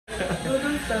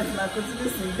All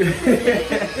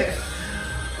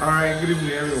right, good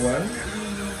evening, everyone.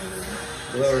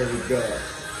 Glory to God.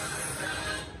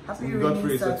 Happy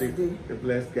rainy Saturday. A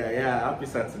blessed guy. Yeah, happy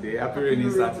Saturday. Happy rainy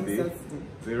Saturday.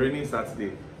 It's a rainy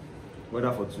Saturday.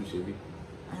 Weather for two, Chevy.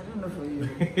 I don't know for you.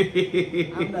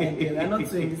 I'm not again. I'm not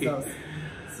two in this house.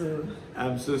 So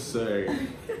I'm so sorry.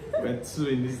 We're two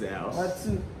in this house. Or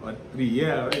two. Or three.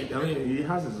 Yeah, I mean, he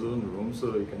has his own room,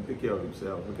 so he can take care of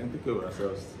himself. We can take care of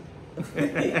ourselves. Good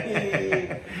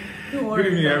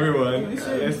evening, everyone.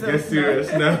 Let's get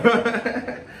serious now.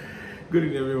 Good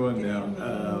evening, everyone.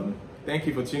 Now, thank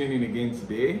you for tuning in again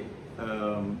today.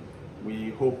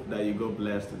 We hope that you got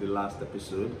blessed with the last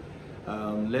episode.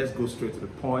 Let's go straight to the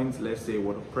point. Let's say a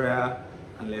word of prayer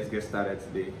and let's get started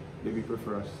today. Baby, pray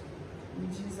for us. In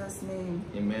Jesus' name.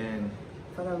 Amen.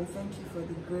 Father, we thank you for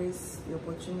the grace, the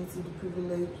opportunity, the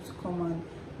privilege to come and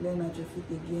learn at your feet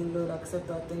again. Lord, accept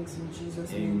our thanks in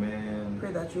Jesus' name. Amen.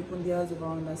 Pray that you open the eyes of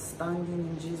our understanding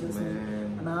in Jesus'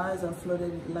 name. And our eyes are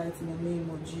flooded with light in the name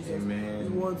of Jesus. Amen. These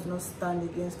words do not stand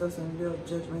against us on the day of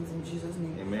judgment in Jesus'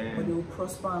 name. Amen. But they will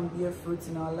prosper and bear fruit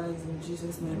in our lives in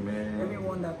Jesus' name. Amen.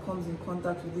 Everyone that comes in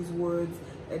contact with these words,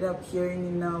 either hearing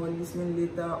it now or listening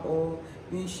later or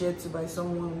being shared to by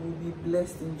someone, will be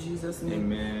blessed in Jesus'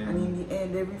 name. Amen. And in the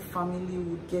end, every family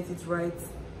would get it right,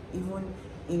 even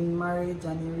in marriage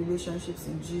and in relationships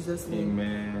in Jesus' name.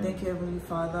 Amen. Thank you, Heavenly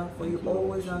Father, for you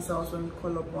always answer us when we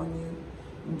call upon you.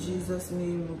 In Jesus'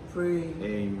 name we pray.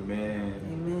 Amen.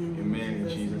 Amen. Amen. In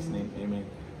Jesus' name. Amen.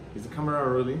 Is the camera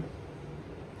rolling?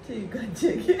 So you can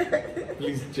check it.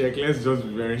 Please check. Let's just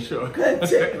be very sure. You can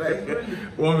check, right?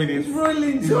 1 minute. It's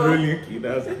rolling. It's rolling. Okay,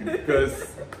 that's good.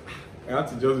 Because I have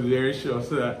to just be very sure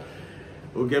so that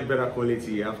we'll get better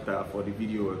quality after for the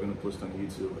video we're going to post on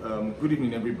YouTube. Good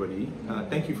evening, everybody.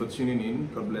 Thank you for tuning in.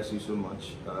 God bless you so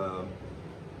much.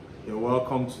 You're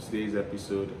welcome to today's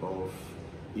episode of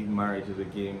If Marriage is a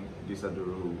Game, These Are the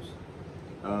Rules.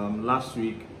 Last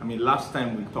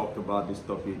time we talked about this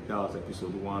topic, that was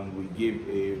episode 1. We gave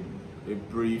a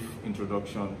brief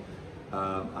introduction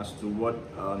as to what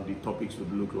the topics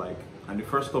would look like. And the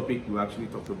first topic we actually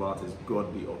talked about is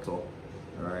God the author.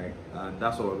 All right, and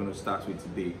that's what we're going to start with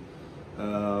today.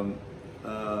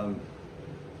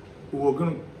 We're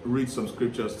going to read some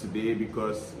scriptures today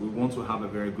because we want to have a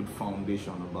very good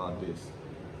foundation about this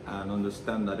and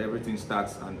understand that everything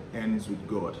starts and ends with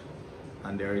God,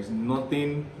 and there is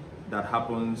nothing that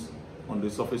happens on the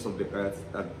surface of the earth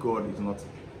that God is not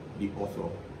the author.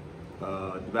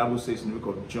 The Bible says in the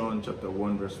book of John chapter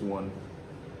 1 verse 1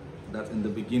 that in the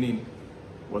beginning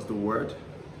was the Word,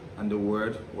 and the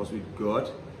Word was with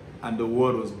God, and the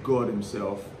Word was God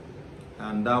himself,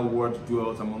 and that Word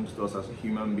dwelt amongst us as a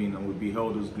human being, and we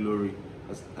beheld his glory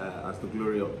as the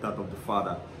glory of that of the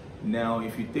Father. Now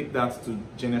if you take that to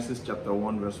Genesis chapter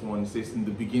 1 verse 1, it says in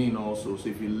the beginning also. So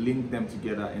if you link them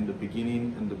together, in the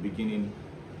beginning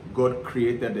God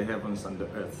created the heavens and the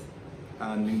earth,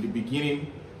 and in the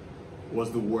beginning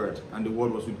was the Word, and the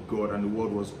Word was with God, and the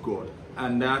Word was God.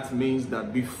 And that means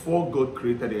that before God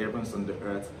created the heavens and the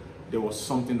earth, there was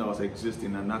something that was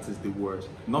existing, and that is the Word.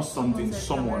 Not something,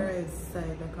 someone.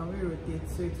 Can we rotate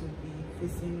so it will be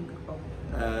facing up?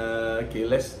 Okay,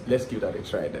 let's give that a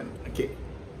try then. Okay.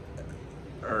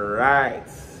 Alright.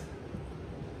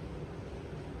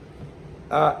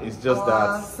 It's just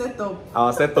that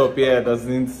our setup here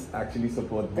doesn't actually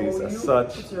support this as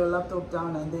such. Put your laptop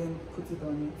down and then put it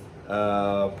on it.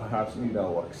 Perhaps maybe that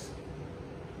works.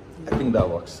 I think that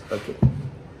works.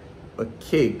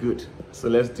 Okay, good. So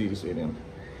let's do this with him.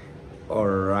 All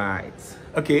right.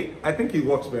 Okay, I think it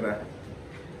works better.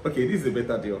 Okay, this is a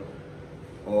better deal.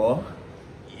 Oh,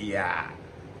 yeah,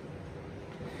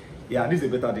 this is a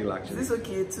better deal actually. Is this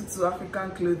okay? Tutu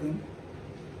African clothing.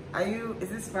 Is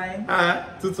this fine?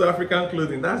 Tutu African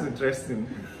clothing. That's interesting.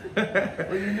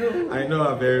 Well, you know. I know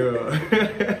her very well.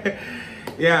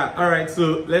 Yeah, all right,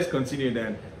 so let's continue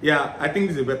then. Yeah, I think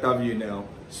this is a better view now.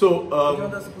 So, you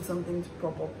want us to put something to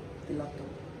prop up the laptop?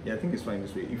 Yeah, I think it's fine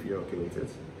this way, if you're okay with it.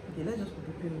 Okay, let's just put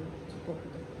the pillow to prop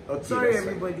it up. Okay, sorry,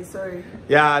 everybody, fine. Sorry.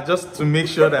 Yeah, just to make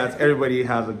sure that everybody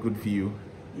has a good view.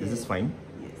 Yes. Is this fine?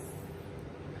 Yes.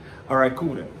 All right,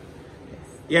 cool then. Yes.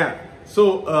 Yeah,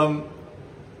 so,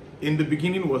 in the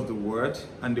beginning was the Word,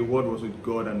 and the Word was with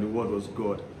God, and the Word was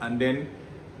God. And then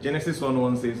Genesis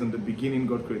 1:1 says, in the beginning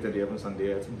God created the heavens and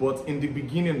the earth. But in the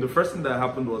beginning, the first thing that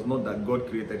happened was not that God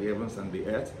created the heavens and the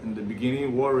earth. In the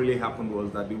beginning, what really happened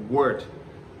was that the Word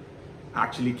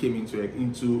actually came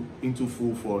into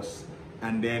full force.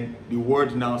 And then the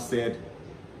Word now said,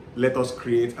 let us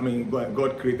create. I mean,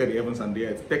 God created the heavens and the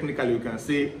earth. Technically, you can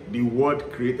say the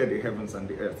Word created the heavens and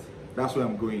the earth. That's where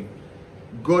I'm going.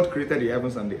 God created the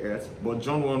heavens and the earth, but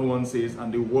John 1:1 says,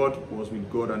 and the Word was with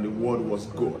God, and the Word was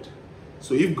God.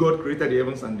 So if God created the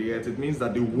heavens and the earth, it means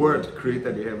that the Word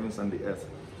created the heavens and the earth.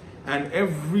 And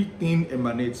everything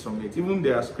emanates from it. Even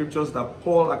there are scriptures that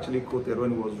Paul actually quoted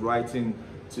when he was writing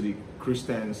to the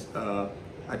Christians,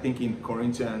 I think in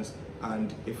Corinthians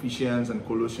and Ephesians and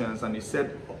Colossians, and he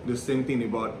said the same thing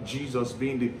about Jesus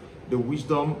being the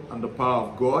wisdom and the power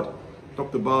of God.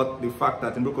 Talked about the fact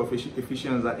that in the book of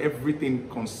Ephesians that everything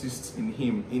consists in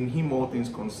him. In him all things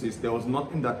consist. There was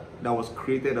nothing that was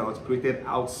created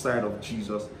outside of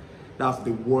Jesus. That's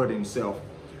the Word himself.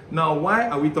 Now, why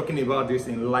are we talking about this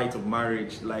in light of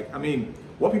marriage? Like, I mean,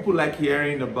 what people like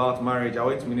hearing about marriage, I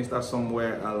went to minister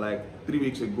somewhere like 3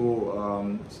 weeks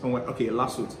ago, somewhere, okay,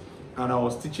 Lasut, and I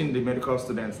was teaching the medical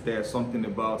students there something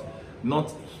about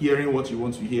not hearing what you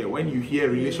want to hear. When you hear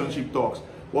relationship talks,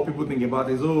 what people think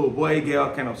about is, oh, boy,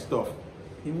 girl kind of stuff.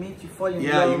 You meet, you fall in love.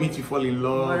 Yeah, you meet, you fall in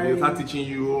love. Married. They start teaching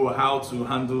you how to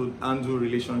handle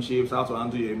relationships, how to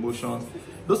handle your emotions.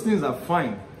 Those things are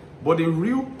fine. But the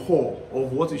real core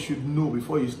of what you should know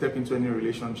before you step into any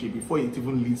relationship, before it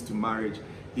even leads to marriage,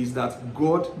 is that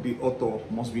God, the author,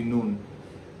 must be known.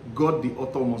 God, the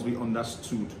author, must be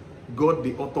understood. God,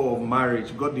 the author of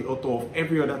marriage, God, the author of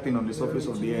every other thing on the surface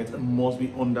of the earth, must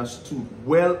be understood,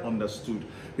 well understood.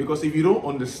 Because if you don't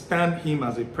understand him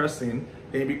as a person,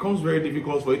 then it becomes very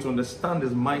difficult for you to understand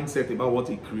his mindset about what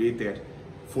he created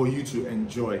for you to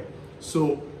enjoy.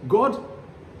 So God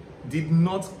did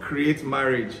not create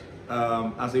marriage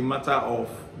as a matter of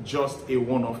just a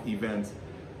one-off event.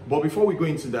 But before we go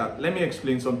into that, let me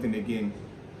explain something again.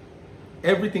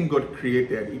 Everything God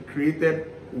created, he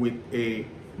created with a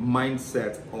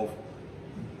mindset of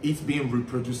it being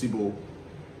reproducible,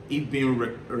 it being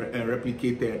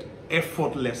replicated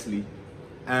effortlessly.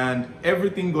 And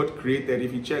everything God created,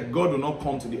 if you check, God will not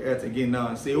come to the earth again now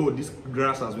and say, oh, this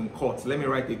grass has been cut, let me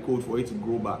write a code for it to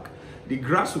grow back. The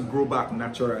grass will grow back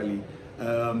naturally.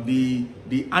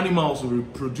 The animals will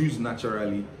reproduce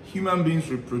naturally. Human beings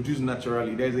reproduce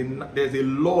naturally. There's a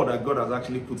law that God has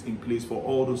actually put in place for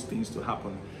all those things to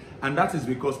happen. And that is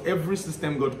because every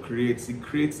system God creates, he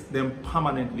creates them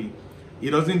permanently. He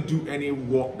doesn't do any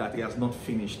work that he has not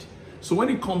finished. So when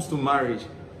it comes to marriage,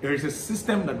 there is a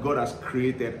system that God has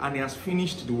created and he has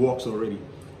finished the works already.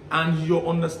 And your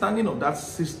understanding of that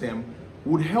system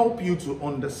would help you to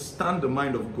understand the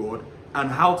mind of God and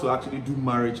how to actually do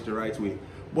marriage the right way.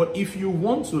 But if you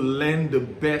want to learn the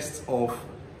best of,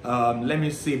 let me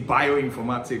say,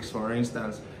 bioinformatics, for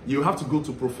instance, you have to go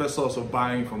to professors of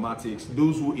bioinformatics,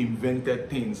 those who invented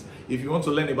things. If you want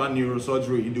to learn about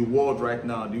neurosurgery in the world right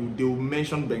now, they will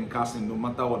mention Ben Carson no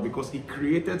matter what, because he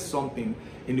created something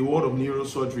in the world of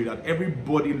neurosurgery that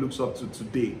everybody looks up to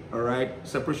today, all right?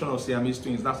 Separation of Siamese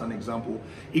twins, that's an example.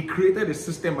 He created a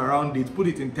system around it, put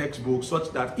it in textbooks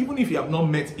such that even if you have not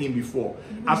met him before,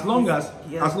 as long as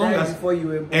before you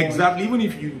were born. Exactly, even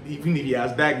if he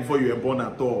has died before you were born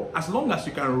at all, as long as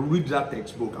you can read that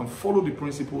textbook and follow the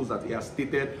principles that he has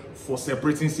stated for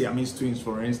separating Siamese twins,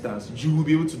 for instance, you will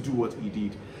be able to do what he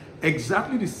did.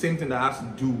 Exactly the same thing that has to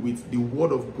do with the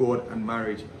word of God and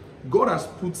marriage. God has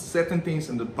put certain things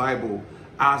in the Bible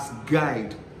as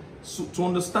guide, so to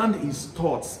understand his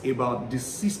thoughts about the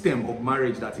system of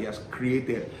marriage that he has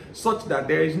created, such that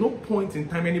there is no point in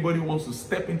time anybody wants to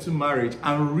step into marriage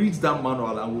and read that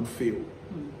manual and would fail.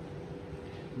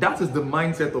 That is the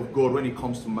mindset of God when it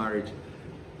comes to marriage.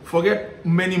 Forget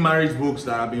many marriage books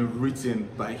that have been written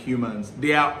by humans.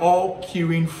 They are all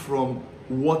cueing from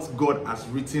what God has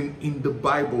written in the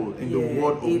Bible, in the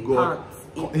word of God.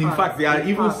 In fact, they are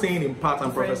even saying in part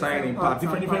and prophesying in part,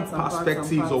 different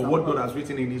perspectives of what God has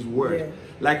written in his word. Yeah.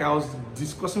 Like I was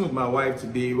discussing with my wife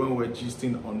today when we were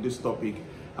gisting on this topic,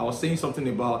 I was saying something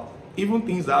about even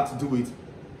things that have to do with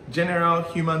general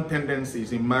human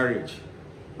tendencies in marriage,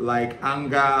 like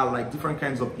anger, like different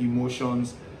kinds of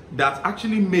emotions that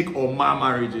actually make or mar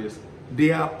marriages.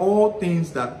 They are all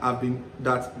things that have been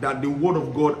that the word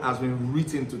of God has been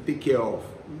written to take care of.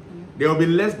 There will be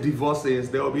less divorces,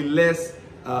 there will be less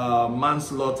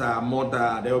manslaughter,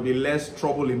 murder, there will be less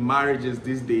trouble in marriages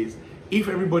these days if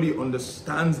everybody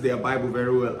understands their Bible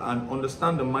very well and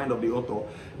understand the mind of the author.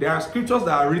 There are scriptures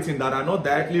that are written that are not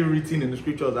directly written in the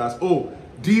scriptures as, oh,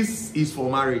 this is for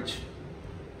marriage.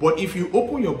 But if you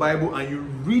open your Bible and you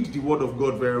read the word of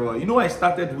God very well, you know I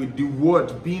started with the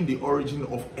word being the origin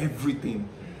of everything.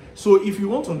 So if you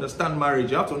want to understand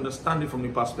marriage, you have to understand it from the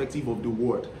perspective of the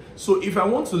word. So if I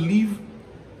want to live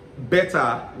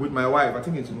better with my wife, I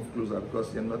think it's move closer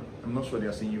because I'm not sure they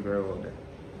are seeing you very well there.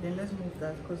 Then let's move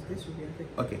that because this will be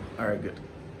affected. Okay, all right, good.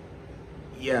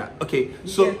 Yeah. Okay.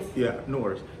 So yeah, no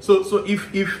worries. So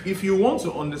if you want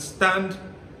to understand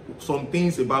some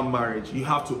things about marriage, you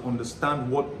have to understand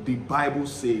what the Bible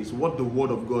says, what the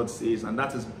Word of God says, and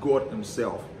that is God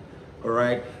Himself. All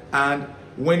right. And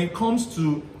when it comes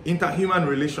to interhuman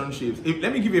relationships,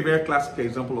 let me give you a very classic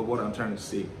example of what I'm trying to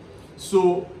say.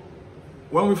 So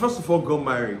when we first of all got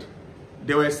married,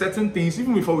 there were certain things,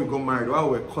 even before we got married, while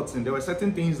we were courting, there were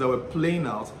certain things that were playing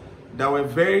out that were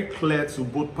very clear to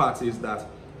both parties that,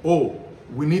 oh,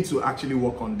 we need to actually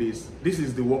work on this. This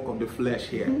is the work of the flesh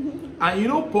here. And you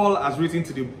know, Paul has written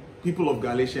to the people of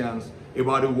Galatians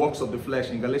about the works of the flesh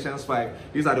in Galatians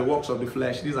 5. These are the works of the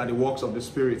flesh. These are the works of the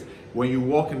spirit. When you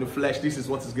walk in the flesh, this is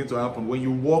what is going to happen. When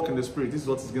you walk in the spirit, this is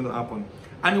what is going to happen.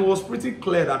 And it was pretty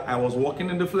clear that I was walking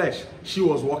in the flesh. She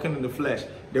was walking in the flesh.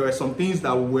 There were some things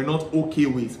that we were not okay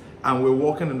with, and we're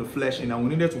walking in the flesh, and we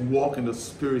needed to walk in the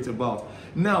spirit about.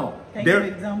 Now,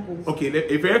 examples. Okay,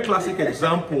 a very classic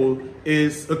example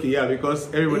is, okay, yeah, because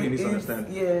everybody needs to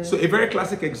understand. Yeah. So a very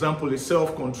classic example is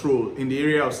self-control in the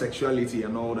area of sexuality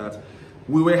and all that.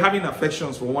 We were having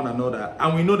affections for one another,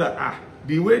 and we know that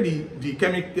the way the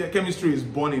chemistry is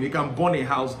burning, it can burn a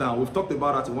house down. We've talked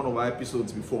about that in one of our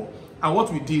episodes before. And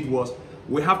what we did was,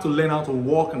 we have to learn how to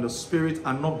walk in the spirit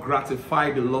and not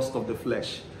gratify the lust of the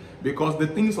flesh. Because the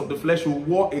things of the flesh will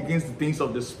war against the things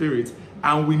of the spirit,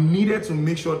 and we needed to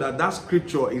make sure that that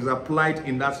scripture is applied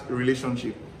in that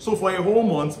relationship. So for a whole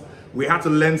month, we had to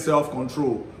learn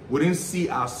self-control. We didn't see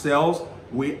ourselves.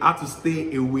 We had to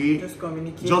stay away.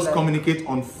 Just communicate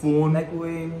on phone. Like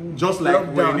when just like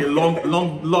we're in a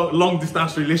long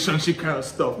distance relationship kind of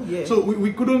stuff. Yeah. So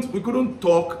we couldn't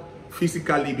talk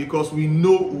physically because we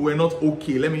know we're not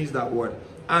okay. Let me use that word.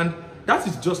 And that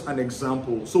is just an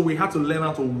example. So we had to learn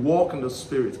how to walk in the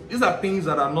spirit. These are things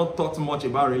that are not taught much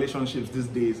about relationships these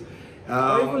days.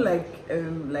 Or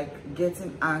even like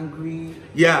getting angry.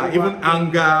 Yeah, even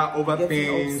anger over getting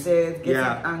things. Upset,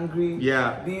 getting angry.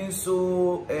 Yeah. Being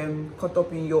so caught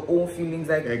up in your own feelings.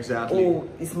 Like, exactly. Oh,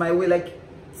 it's my way. Like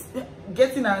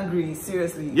getting angry.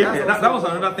 Seriously. Yeah, that was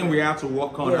another thing we had to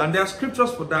work on. Yeah. And there are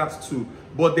scriptures for that too,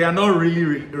 but they are not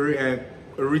really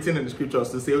written in the scriptures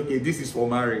to say, okay, this is for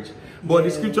marriage. But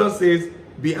the scripture says,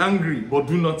 be angry, but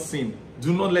do not sin.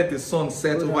 Do not let the sun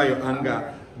set over your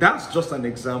anger. That's just an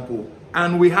example.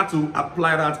 And we had to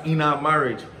apply that in our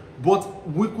marriage. But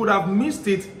we could have missed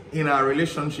it in our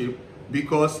relationship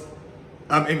because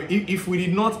if we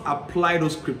did not apply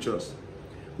those scriptures.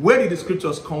 Where did the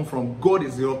scriptures come from? God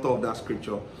is the author of that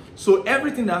scripture. So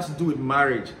everything that has to do with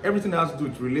marriage, everything that has to do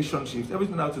with relationships,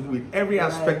 everything that has to do with every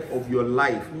aspect of your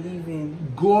life,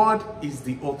 God is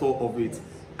the author of it.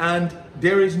 And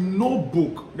there is no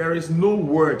book, there is no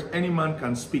word any man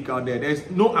can speak out there. There's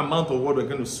no amount of what we're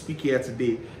going to speak here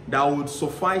today that would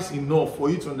suffice enough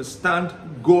for you to understand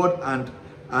God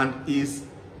and His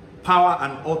power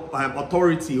and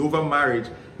authority over marriage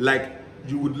like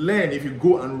you would learn if you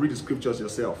go and read the scriptures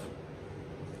yourself.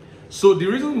 So the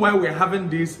reason why we're having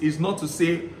this is not to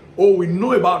say, oh, we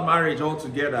know about marriage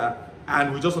altogether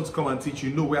and we just want to come and teach you.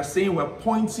 No, we are saying we're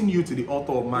pointing you to the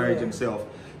author of marriage himself.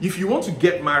 If you want to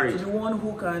get married, the one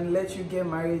who can let you get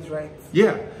married right.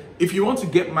 Yeah. If you want to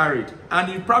get married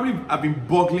and you probably have been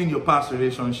boggling your past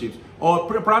relationships, or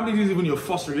probably this is even your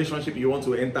first relationship you want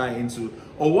to enter into,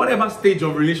 or whatever stage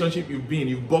of relationship you've been,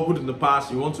 you've boggled in the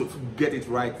past, you want to get it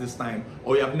right this time,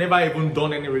 or you have never even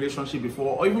done any relationship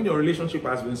before, or even your relationship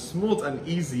has been smooth and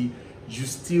easy, you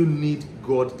still need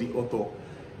God the author.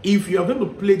 If you are going to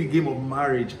play the game of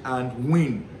marriage and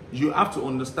win, you have to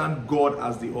understand God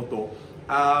as the author.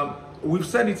 We've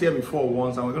said it here before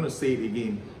once, and we're going to say it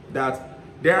again, that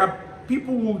there are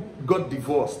people who got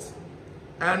divorced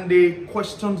and they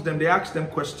questioned them, they asked them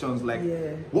questions like,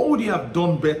 what would you have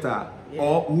done better?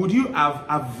 Or would you have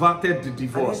averted the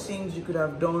divorce? Are there things you could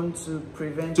have done to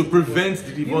prevent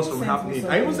the divorce from happening?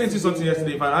 I even sent you something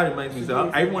yesterday, if I remind me,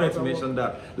 I wanted to mention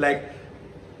that. Like,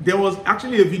 there was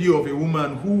actually a video of a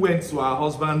woman who went to her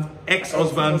husband's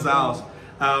ex-husband's house.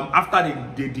 After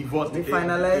they divorced, they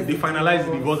finalized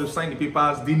the divorce, they signed the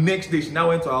papers. The next day, she now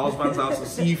went to her husband's house to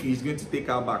see if he's going to take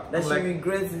her back. That she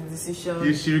regrets the decision.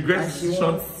 Yeah, she regrets the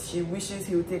decision. She wishes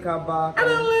he would take her back. And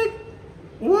I'm like,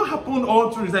 what happened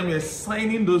all through the time you're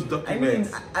signing those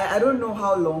documents? I mean, I don't know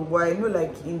how long, but I know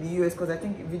like in the US, because I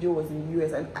think the video was in the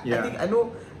US, and I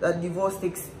know that divorce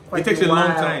takes quite a while.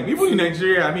 Long time. Even in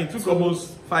Nigeria, I mean, it took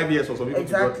almost 5 years or so people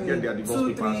to get their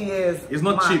divorce papers. 2-3 years. It's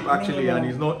not cheap actually, and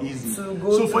it's not easy.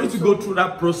 So for you to go through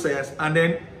that process, and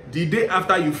then the day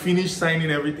after you finish signing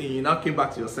everything, you now came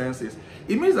back to your senses.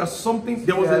 It means that something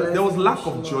there was lack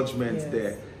of judgment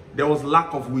there. There was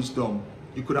lack of wisdom.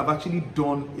 you could have actually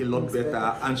done a lot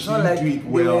better, and she not didn't like do it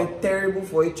well. They were terrible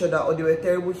for each other, or they were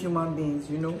terrible human beings,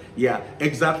 you know? Yeah,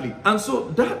 exactly. And so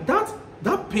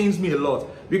that pains me a lot,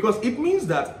 because it means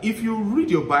that if you read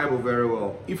your Bible very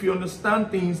well, if you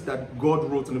understand things that God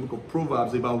wrote in the book of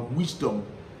Proverbs about wisdom,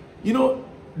 you know,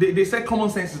 they say common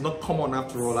sense is not common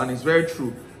after all, and it's very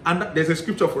true. And there's a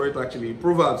scripture for it actually.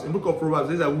 Proverbs, in the book of Proverbs,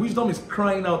 it says that wisdom is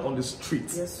crying out on the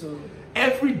streets. Yes, sir.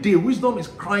 Every day, wisdom is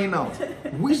crying out.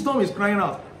 Wisdom is crying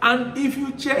out. And if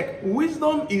you check,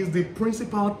 wisdom is the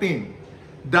principal thing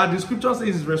that the scripture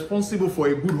says is responsible for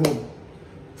a good home.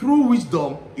 Through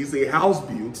wisdom is a house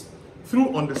built.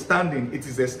 Through understanding, it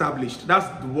is established. That's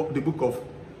the book of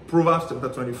Proverbs chapter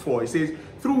 24. It says,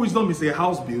 through wisdom is a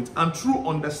house built, and through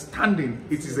understanding,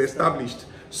 it is established.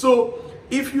 So,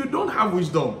 if you don't have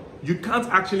wisdom, you can't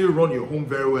actually run your home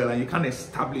very well, and you can't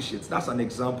establish it. That's an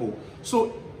example.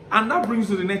 So, and that brings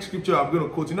to the next scripture I'm going to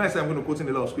quote. You know, I said I'm going to quote in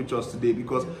a lot of scriptures today,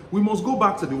 because we must go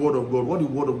back to the Word of God, what the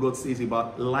Word of God says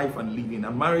about life and living.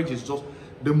 And marriage is just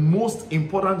the most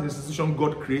important institution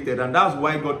God created, and that's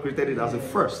why God created it as a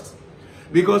first.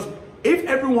 Because if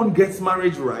everyone gets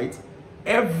marriage right,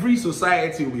 every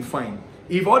society will be fine.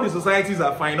 If all the societies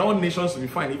are fine, all nations will be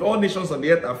fine. If all nations on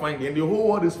the earth are fine, then the whole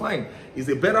world is fine. It's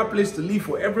a better place to live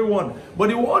for everyone. But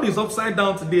the world is upside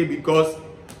down today because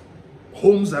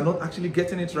homes are not actually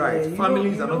getting it right. Yeah,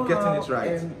 families are not getting it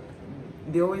right.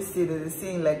 They always say that, they're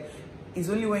saying like, it's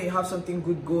only when you have something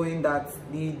good going that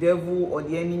the devil or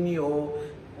the enemy or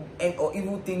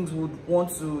evil things would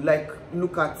want to like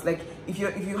look at. Like if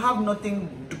you have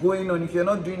nothing going on, if you're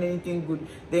not doing anything good,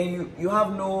 then you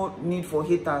have no need for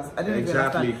haters. I don't know if you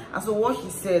understand. And so what he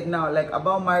said now, like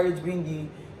about marriage being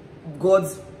the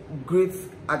God's great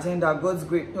agenda, God's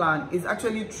great plan, is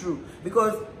actually true.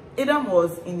 Because Adam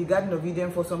was in the Garden of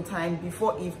Eden for some time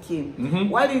before Eve came.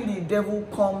 Why didn't the devil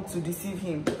come to deceive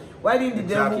him? Why didn't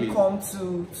the devil come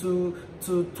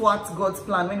to thwart God's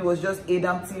plan when it was just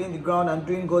Adam tilling the ground and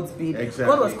doing God's bid?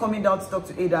 God was coming down to talk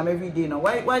to Adam every day now.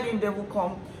 Why didn't the devil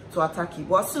come to attack him?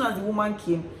 But as soon as the woman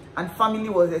came and family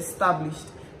was established,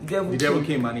 the devil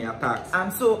came and he attacked.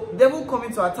 And so devil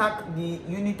coming to attack the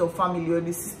unit of family or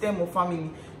the system of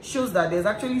family shows that there's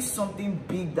actually something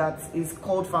big that is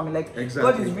called family. Like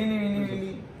God is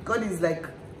really God is like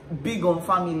big on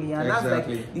family, and that's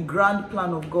like the grand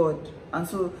plan of God. And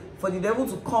so for the devil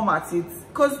to come at it,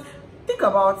 because think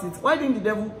about it, why didn't the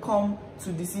devil come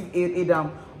to deceive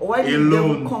Adam? Or why didn't the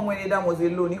devil come when Adam was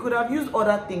alone? He could have used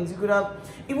other things. He could have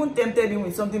even tempted him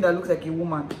with something that looks like a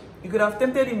woman. You could have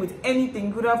tempted him with anything.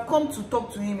 You could have come to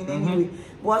talk to him in any way.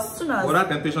 But as soon as... But that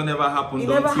temptation never happened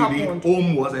until the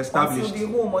home was established.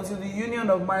 Until the union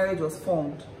of marriage was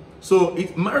formed. So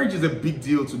marriage is a big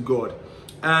deal to God.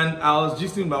 And I was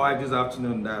just telling my wife this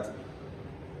afternoon that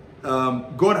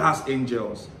God has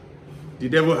angels. The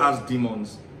devil has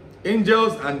demons.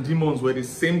 Angels and demons were the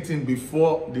same thing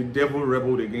before the devil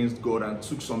rebelled against God and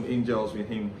took some angels with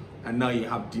him. And now you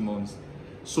have demons.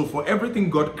 So for everything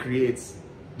God creates,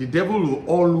 the devil will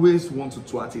always want to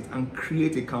thwart it and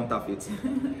create a counterfeit.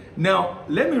 Now,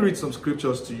 let me read some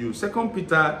scriptures to you. 2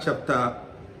 Peter chapter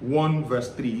 1 verse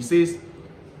 3. He says,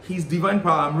 His divine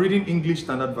power, I'm reading English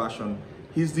Standard Version.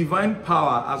 His divine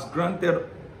power has granted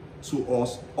to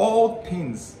us all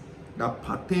things that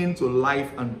pertain to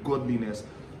life and godliness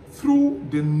through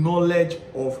the knowledge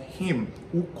of Him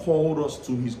who called us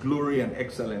to His glory and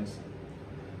excellence.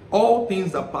 All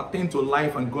things that pertain to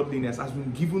life and godliness has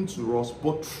been given to us,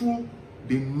 but through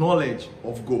the knowledge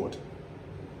of God.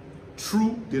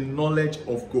 Through the knowledge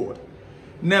of God.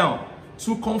 Now,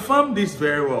 to confirm this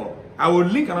very well, I will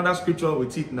link another scripture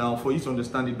with it now for you to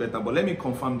understand it better, but let me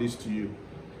confirm this to you.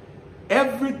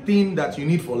 Everything that you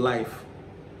need for life,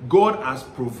 God has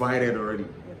provided already.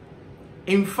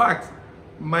 In fact,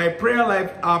 our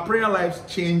prayer lives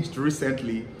changed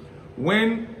recently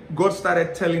when God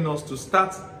started telling us to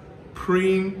start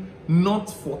praying not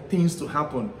for things to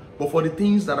happen, but for the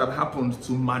things that have happened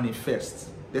to manifest.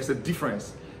 There's a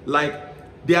difference.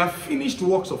 Like, they are finished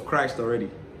works of Christ already.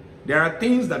 There are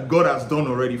things that God has done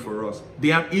already for us.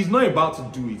 He's not about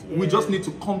to do it. We just need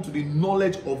to come to the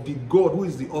knowledge of the God who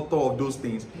is the author of those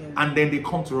things. And then they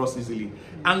come to us easily.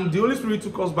 And the Holy Spirit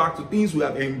took us back to things we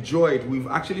have enjoyed, we've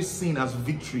actually seen as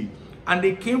victory. And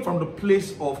they came from the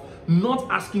place of not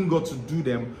asking God to do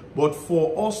them, but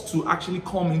for us to actually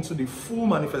come into the full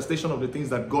manifestation of the things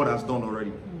that God has done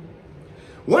already.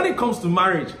 When it comes to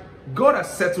marriage, God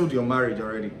has settled your marriage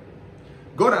already.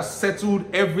 God has settled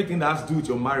everything that has to do with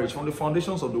your marriage from the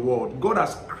foundations of the world. God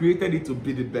has created it to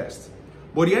be the best.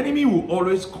 But the enemy will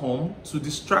always come to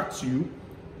distract you.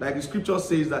 Like the scripture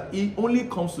says that he only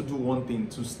comes to do one thing,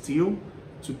 to steal,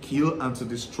 to kill, and to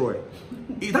destroy.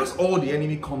 That's all the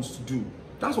enemy comes to do.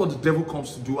 That's what the devil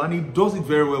comes to do, and he does it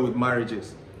very well with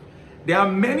marriages. There are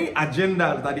many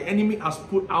agendas that the enemy has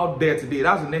put out there today.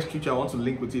 That's the next scripture I want to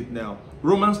link with it now.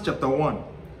 Romans chapter 1.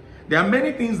 There are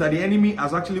many things that the enemy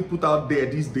has actually put out there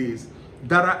these days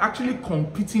that are actually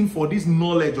competing for this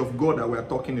knowledge of God that we're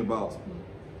talking about.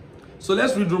 So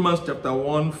let's read Romans chapter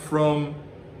 1 from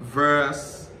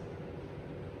verse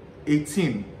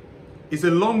 18. It's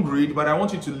a long read, but I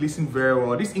want you to listen very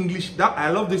well. This English, I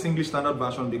love this English Standard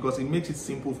Version because it makes it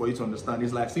simple for you to understand.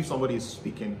 It's like as if somebody is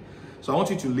speaking. So I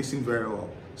want you to listen very well.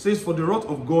 It says, for the wrath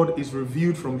of God is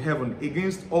revealed from heaven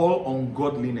against all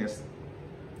ungodliness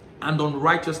and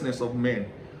unrighteousness of men,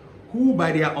 who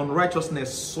by their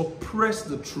unrighteousness suppress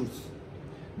the truth.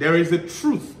 There is a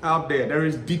truth out there. There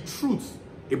is the truth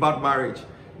about marriage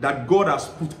that God has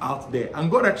put out there.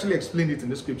 And God actually explained it in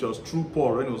the scriptures through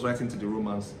Paul when he was writing to the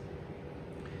Romans.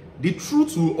 The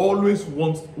truth will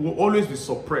always be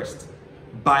suppressed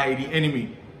by the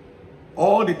enemy.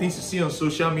 All the things you see on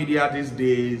social media these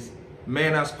days,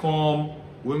 men has come,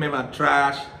 women are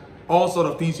trash, all sort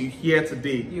of things you hear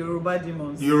today. Yoruba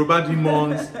demons.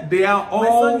 They are all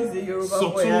My son is a Yoruba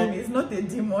subtle, boy and he's not a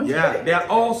demon. Yeah, they are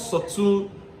all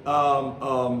subtle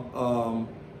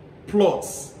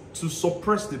plots to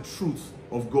suppress the truth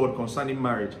of God concerning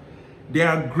marriage. There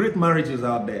are great marriages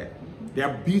out there. There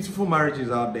are beautiful marriages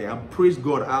out there, and praise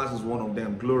God, ours is one of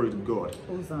them. Glory to God.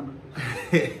 Hosanna.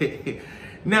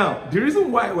 Now, the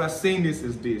reason why we're saying this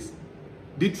is this.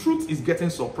 The truth is getting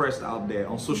suppressed out there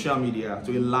on social media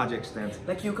to a large extent.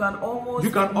 Like you can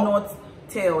almost not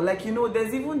tell. Like, you know,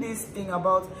 there's even this thing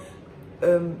about,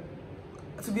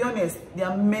 to be honest, there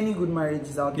are many good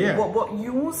marriages out there. Yeah. But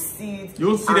you won't see it. You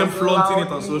won't see them flaunting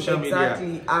it on social media.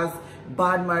 Exactly. As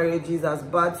bad marriages, as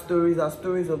bad stories, as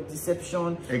stories of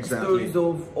deception. Exactly. Stories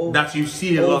of that you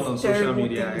see a lot on social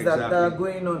media. Things that are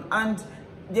going on. And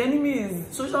the enemy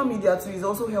is, social media too is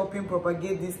also helping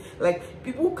propagate this. Like,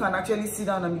 people can actually sit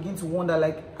down and begin to wonder,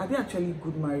 like, are there actually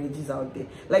good marriages out there?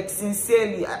 Like,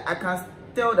 sincerely, I can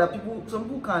tell that some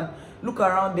people can look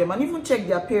around them and even check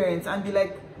their parents and be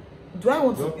like, do I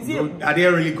want to, are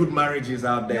there really good marriages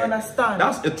out there? You understand?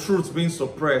 That's a truth being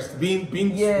suppressed, being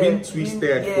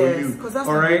twisted for you. Because that's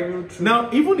all not right. the real truth.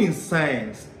 Now, even in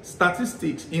science,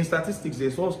 statistics,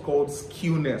 there's what's called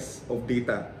skewness of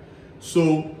data.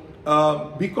 So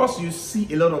because you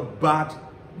see a lot of bad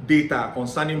data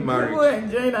concerning marriage, people are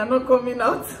enjoying and not coming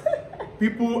out.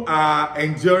 People are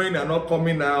enjoying and not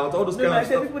coming out. All those kind of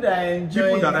stuff. People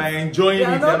that are enjoying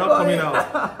it, they're not coming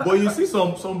out. But you see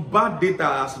some bad data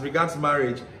as regards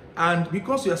marriage, and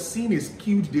because you are seeing a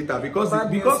skewed data, because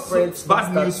bad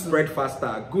news spread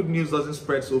faster, good news doesn't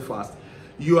spread so fast.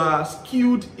 You are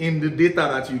skewed in the data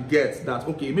that you get. That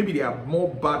okay, maybe there are more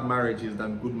bad marriages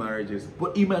than good marriages,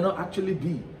 but it might not actually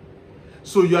be.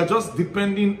 So you are just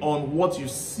depending on what you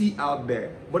see out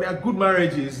there. But there are good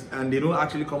marriages and they don't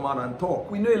actually come out and talk.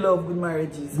 We know a lot of good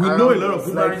marriges. We know a lot of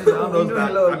good marriages around us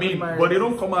that, I mean, but they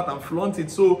don't come out and flaunt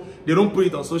it, so they don't put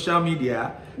it on social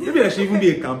media. Maybe there should even be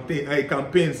a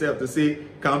campaign itself to say,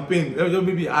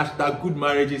 maybe hashtag good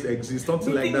marriages exist,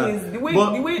 something like that.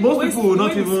 Most people will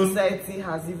not even... society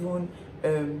has even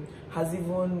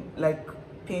like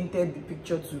painted the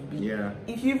picture to be. Yeah.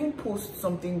 If you even post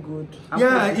something good,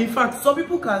 in fact, some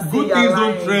people can say good things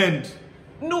don't trend.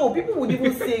 No, people would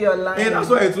even say you're lying. And that's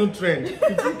why it won't trend.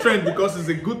 It won't trend because it's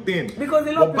a good thing. Because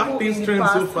a lot of people in the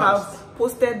past have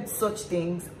posted such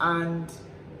things and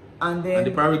then they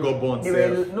probably got burnt.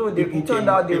 It turned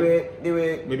out they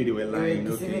were lying,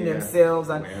 deceiving themselves.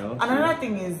 And another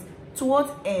thing is, to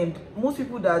what end? Most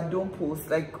people that don't post,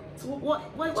 like, what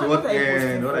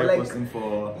are you posting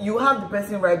for? You have the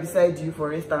person right beside you,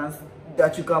 for instance,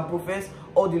 that you can profess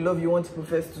all the love you want to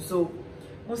profess to. So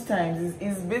most times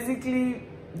it's basically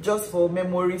just for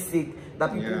memory's sake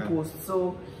that people post.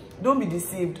 So don't be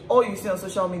deceived. All you see on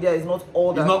social media is not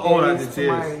all that it is to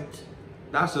marriage.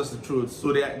 That's just the truth.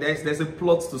 So there's a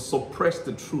plot to suppress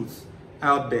the truth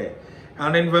out there.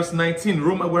 And then verse 19,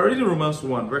 we're reading Romans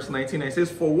 1, verse 19, it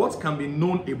says, for what can be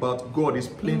known about God is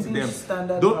plain to them.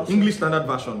 English Standard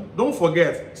Version. Don't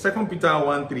forget, 2 Peter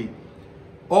 1:3,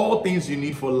 all things you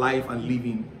need for life and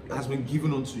living has been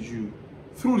given unto you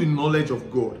through the knowledge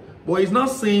of God. But he's not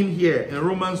saying here in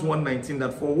Romans 1:19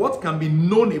 that for what can be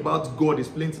known about God is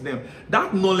plain to them.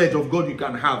 That knowledge of God you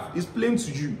can have is plain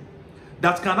to you.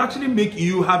 That can actually make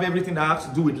you have everything that has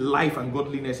to do with life and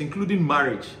godliness, including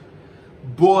marriage.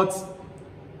 But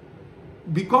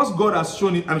because God has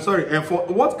shown it, and for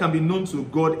what can be known to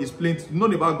God is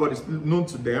known about God is known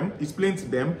to them, is plain to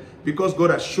them, because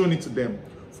God has shown it to them.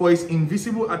 For his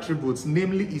invisible attributes,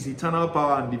 namely his eternal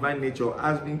power and divine nature,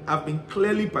 have been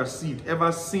clearly perceived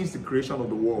ever since the creation of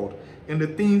the world in the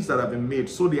things that have been made,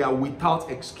 so they are without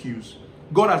excuse.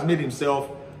 God has made himself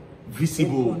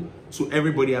visible to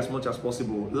everybody as much as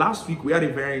possible. Last week we had a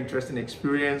very interesting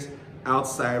experience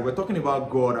outside. We're talking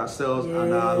about God, ourselves,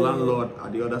 and our landlord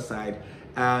at the other side.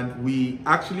 And we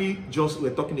actually just were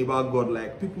talking about God.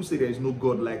 Like, people say there is no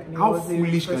God. Like, how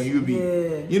foolish can you be?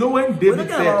 You know, when David we're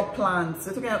talking about plants.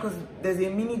 We're talking about, because there's a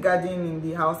mini garden in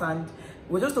the house, and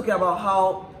we're just talking about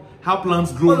how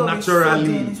plants grow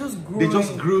naturally. They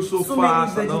just grow so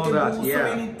fast many and all that. So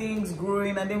many things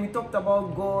growing. And then we talked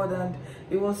about God, and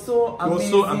it was so amazing. It was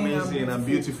so amazing and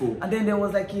beautiful. And then there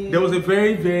was like a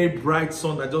very, very bright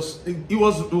sun that just, it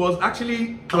was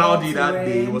actually cloudy that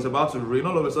day. It was about to rain.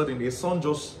 All of a sudden the sun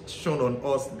just shone on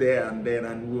us there and then,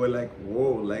 and we were like,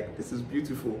 whoa, like, this is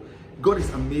beautiful. God is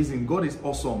amazing. God is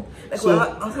awesome. Like, so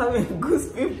I was having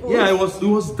good people. Yeah, it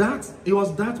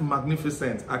was that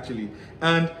magnificent actually.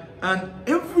 And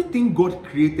everything God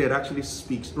created actually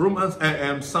speaks.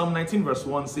 Psalm 19 verse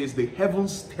 1 says, the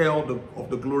heavens tell of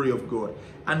the glory of God,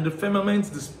 and the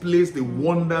firmament displays the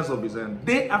wonders of his hand.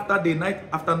 Day after day, night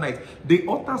after night, they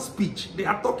utter speech. They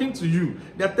are talking to you.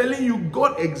 They are telling you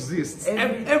God exists.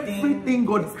 Everything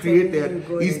God created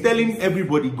is telling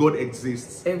everybody God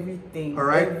exists. Everything. All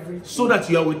right? So that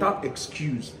you are without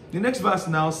excuse. The next verse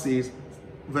now says,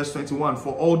 verse 21,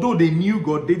 for although they knew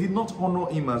God, they did not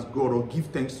honor him as God or give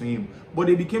thanks to him, but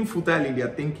they became futile in their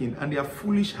thinking, and their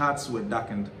foolish hearts were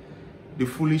darkened. The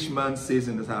foolish man says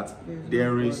in his heart,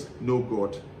 there is no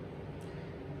God.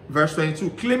 Verse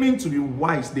 22, claiming to be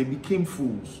wise, they became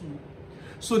fools.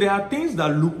 So there are things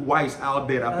that look wise out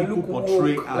there that people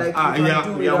portray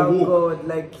as we are woke. God,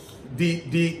 like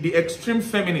the extreme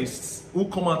feminists who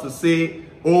come out to say,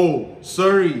 oh,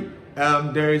 sorry,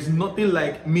 there is nothing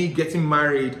like me getting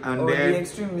married, and then the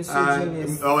extreme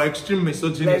misogynist, or extreme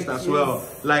misogynist as well.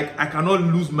 Like, I cannot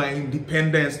lose my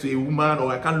independence to a woman,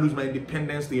 or I can't lose my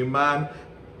independence to a man,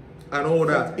 and all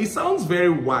that. It sounds very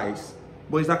wise,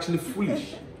 but it's actually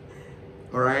foolish.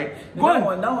 All right, that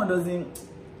one doesn't.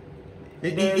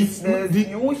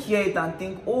 You won't hear it and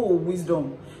think, oh,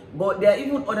 wisdom. But there are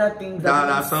even other things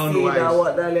that sound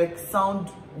wise, that like sound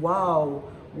wow.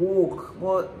 Woke,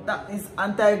 but that is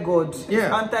anti-God.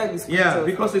 Yeah, anti the scriptures. Yeah,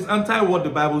 because it's anti what the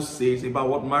Bible says about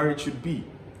what marriage should be.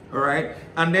 All right,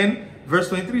 and then verse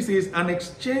 23 says, and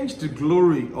exchange the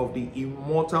glory of the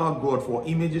immortal God for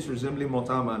images resembling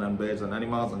mortal man and birds and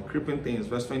animals and creeping things.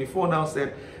 Verse 24 now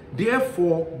said,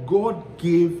 therefore God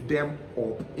gave them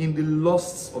up in the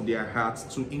lusts of their hearts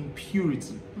to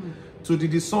impurity, to the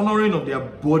dishonoring of their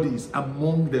bodies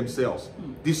among themselves.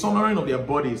 Dishonoring of their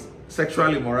bodies,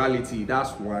 sexual immorality,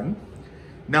 that's one.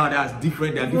 Now there are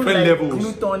different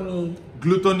levels.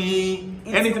 Gluttony,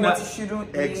 anything that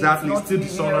exactly still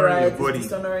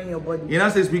dishonoring your body. You know,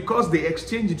 it says, because they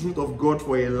exchange the truth of God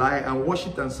for a lie and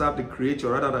worship and serve the creature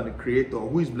rather than the creator,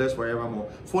 who is blessed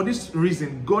forevermore. For this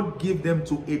reason, God gave them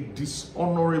to a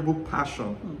dishonorable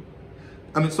passion.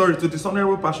 To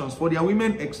dishonorable passions. For their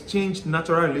women exchanged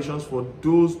natural relations for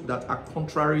those that are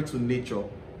contrary to nature.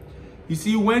 You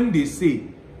see, when they say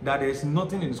that there is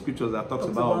nothing in the scriptures that talks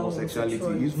about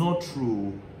homosexuality, it's not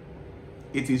true.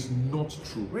 It is not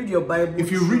true. Read your Bible.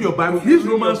 If you read your Bible, this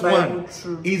Romans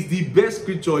 1 is the best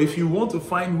scripture if you want to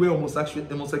find where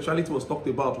homosexuality was talked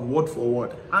about word for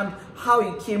word. And how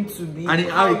it came to be. And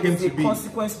how it came to be.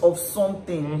 Consequence of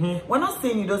something. We're not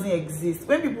saying it doesn't exist.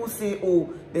 When people say,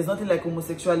 oh, there's nothing like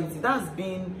homosexuality, that's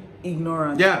being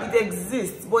ignorant. Yeah. It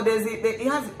exists, but it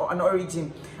has an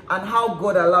origin. And how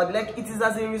God allowed, like, it is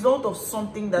as a result of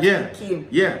something that became.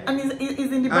 Yeah. And it's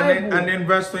in the Bible. And then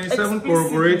verse 27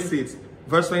 corroborates it.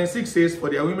 Verse 26 says, for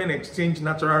their women exchange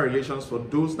natural relations for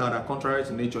those that are contrary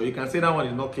to nature. You can say that one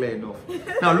is not clear enough.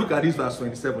 Now look at this verse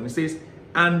 27. It says,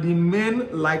 and the men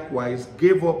likewise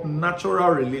gave up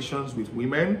natural relations with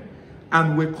women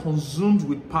and were consumed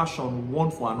with passion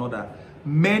one for another.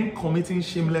 Men committing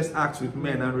shameless acts with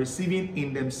men and receiving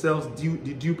in themselves the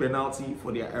due penalty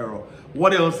for their error.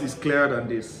 What else is clearer than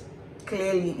this?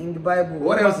 Clearly in the Bible.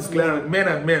 What else is clearer than men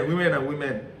and men, women and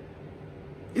women?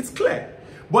 It's clear.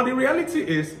 But the reality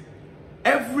is,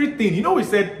 everything, you know, we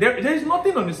said there is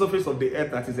nothing on the surface of the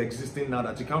earth that is existing now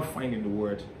that you can't find in the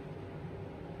word.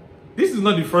 This is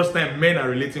not the first time men are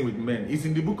relating with men. It's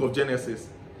in the book of Genesis.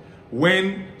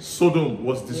 When Sodom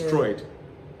was destroyed.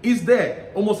 It's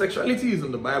there. Homosexuality is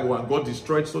in the Bible, and God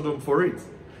destroyed Sodom for it.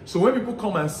 So when people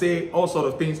come and say all sort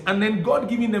of things, and then God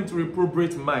giving them to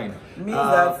reprobate mind, means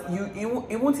that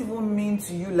it won't even mean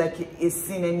to you like a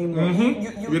sin anymore.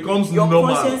 It becomes your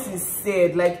normal. Conscience is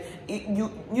said, like,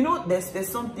 you know, there's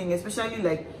something, especially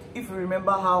like if you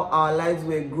remember how our lives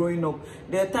were growing up.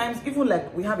 There are times, even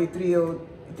like we have a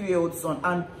 3-year-old son,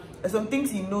 and there's some things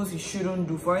he knows he shouldn't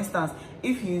do. For instance,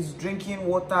 if he's drinking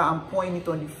water and pouring it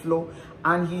on the floor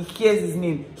and he hears his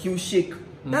name, he'll shake.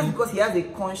 That's because he has a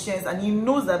conscience and he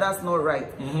knows that that's not right.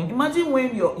 Imagine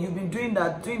when you've been doing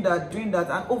that,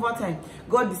 and over time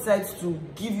God decides to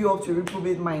give you up to a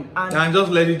reprobate mind and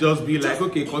just let it just be like,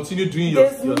 okay, continue doing your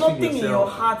thing yourself. There's nothing in your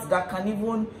heart that can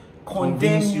even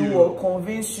condemn you or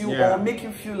convince you or make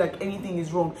you feel like anything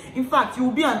is wrong. In fact, you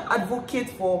will be an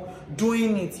advocate for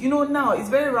doing it. You know, now it's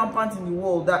very rampant in the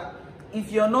world that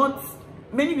if you're not,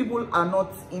 many people are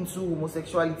not into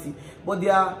homosexuality, but they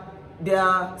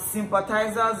are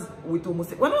sympathizers with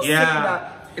homosexuality. We're not saying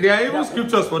that there are even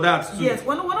scriptures for that too. Yes,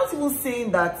 we're not even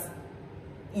saying that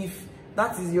if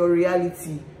that is your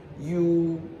reality,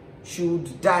 you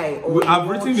should die. Or I've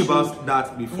written about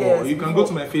that before. Yes, you can go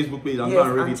to my Facebook page and go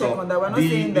and read it up.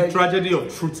 The tragedy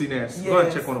of truthiness. Go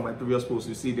and check one of my previous posts.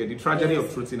 You see there, the tragedy of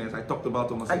truthiness. I talked about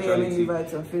homosexuality.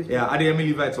 ADEYEMI-LEVITES on Facebook. Yeah,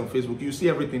 ADEYEMI-LEVITES on Facebook. You see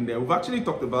everything there. We've actually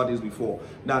talked about this before.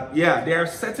 That there are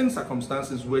certain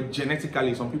circumstances where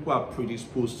genetically some people are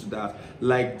predisposed to that.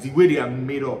 Like the way they are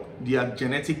made up, their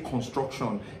genetic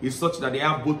construction is such that they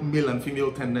have both male and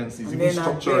female tendencies, even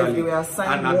structurally. They were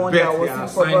assigned and one at that birth, they are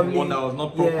assigned one that was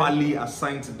not properly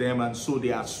assigned to them, and so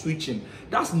they are switching.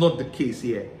 That's not the case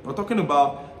here. We're talking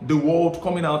about the world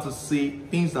coming out to say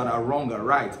things that are wrong are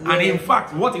right. And in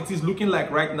fact, what it is looking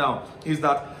like right now is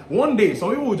that one day some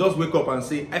people will just wake up and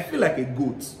say, I feel like a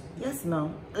goat. Yes,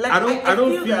 no. Like,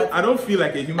 I don't feel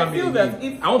like a human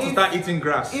being. I want to start eating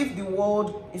grass. If the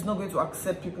world is not going to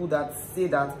accept people that say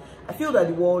that, I feel that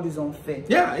the world is unfair.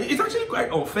 Yeah, it's actually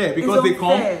quite unfair because they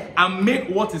come and make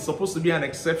what is supposed to be an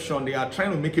exception. They are trying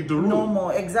to make it the rule. No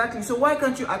more, exactly. So why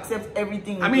can't you accept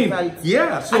everything in totality?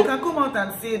 Yeah. So I can come out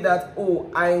and say that, oh,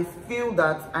 I feel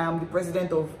that I am the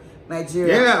president of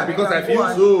Nigeria. Yeah, because I feel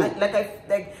so.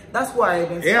 That's why I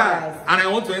inspire. Yeah, and I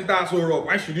want to enter Aso Rock.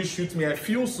 Why should you shoot me? I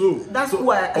feel so. That's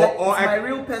why it's my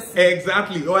real person.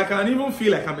 Exactly. Or I can even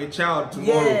feel like I'm a child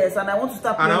tomorrow. Yes, and I want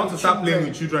to start playing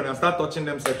with children and start touching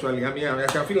them sexually. I mean, I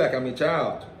can feel like I'm a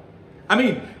child. I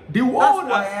mean, the world. That's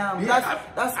who I am.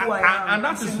 That's who I am. And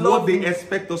that is what they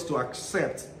expect us to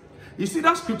accept. You see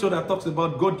that scripture that talks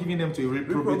about God giving them to a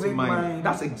reprobate mind.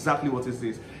 That's exactly what it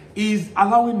is. Is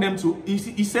allowing them to,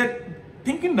 he said,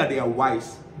 thinking that they are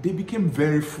wise, they became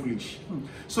very foolish.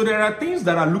 So there are things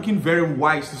that are looking very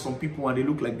wise to some people and they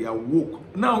look like they are woke.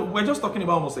 Now, we're just talking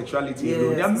about homosexuality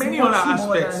alone. There are many other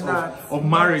aspects of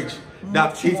marriage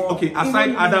that is, okay,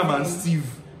 aside Adam and Steve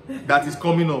that is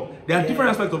coming up. There are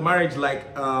different aspects of marriage,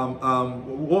 like,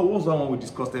 what was that one we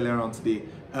discussed earlier on today?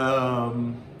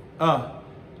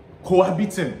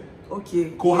 Cohabiting.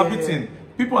 Okay. Cohabiting.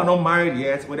 People are not married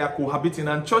yet, but they are cohabiting,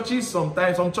 and churches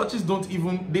sometimes, some churches don't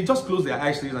even, they just close their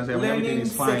eyes to it and say everything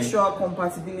is fine. Learning sexual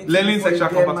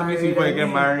compatibility before you get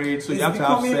married, so you have to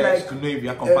have sex to know if you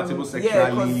are compatible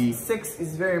sexually. Yeah, sex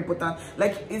is very important.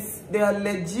 Like, there are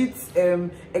legit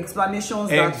explanations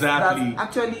that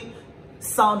actually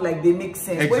sound like they make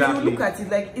sense. When you look at it,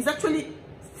 like, it's actually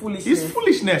foolishness. It's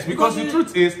foolishness because the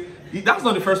truth is, that's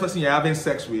not the first person you're having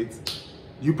sex with.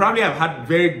 You probably have had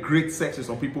very great sex with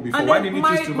some people before. Why didn't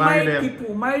you choose to marry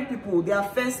them? Married people, their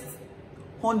first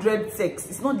 100 sex,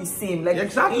 it's not the same. Like,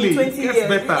 exactly, in 20 it gets years,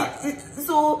 better.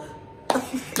 So,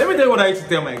 let me tell you what I used to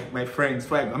tell my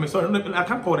friends. I mean, sorry, I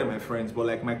can't call them my friends, but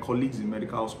like my colleagues in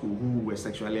medical school who were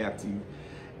sexually active.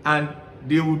 And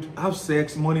they would have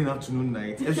sex morning, afternoon,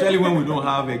 night. Especially when we don't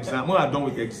have exams. When we're done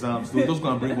with exams, they'll just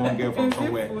go and bring one girl from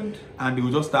somewhere. And they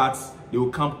will just start, they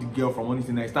will camp the girl from one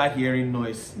thing. I start hearing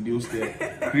noise in the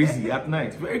hostel. Crazy at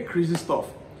night. Very crazy stuff.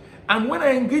 And when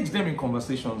I engage them in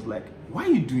conversations like, why are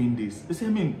you doing this? They say, I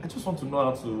mean, I just want to know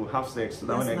how to have sex so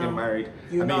that when I get married,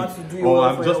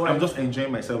 I'm just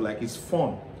enjoying myself, like it's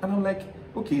fun. And I'm like,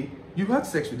 okay, you had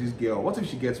sex with this girl. What if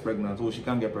she gets pregnant? Oh, she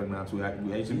can't get pregnant. We are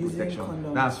using protection.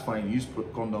 Condom. That's fine. You use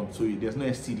condom, so there's no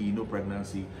STD, no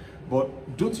pregnancy.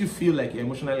 But don't you feel like you're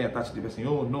emotionally attached to the person?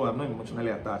 Oh, no, I'm not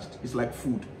emotionally attached. It's like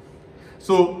food.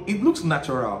 So it looks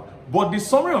natural. But the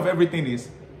summary of everything is,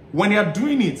 when they are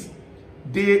doing it,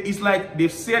 it's like they've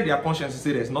said their conscience and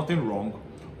say there's nothing wrong.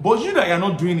 But you that are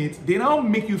not doing it, they now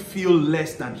make you feel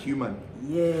less than human.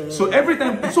 Yeah. So every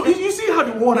time, so you see how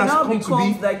the world has come to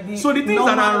be. Like so the things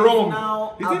that are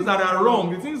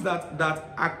wrong, the things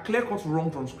that are clear-cut wrong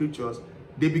from scriptures,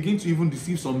 they begin to even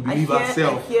deceive some believers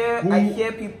self. I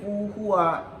hear people who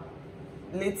are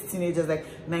late teenagers, like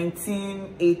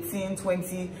 19, 18,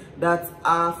 20, that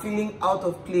are feeling out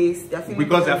of place. They're feeling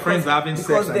because their friends are having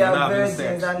sex and they're not having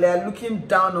sex, and they're looking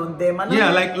down on them. And yeah,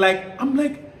 I'm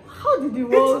like, How did the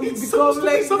world become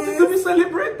like something to be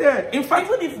celebrated? In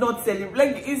fact, even if not celebrate,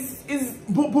 like is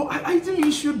but ideally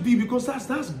it should be, because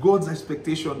that's God's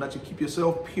expectation, that you keep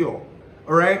yourself pure.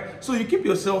 All right, so you keep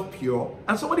yourself pure,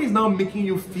 and somebody is now making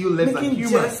you feel less than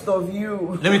human. Jest of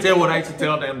you. Let me tell you what I used to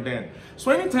tell them then.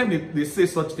 So anytime they say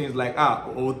such things like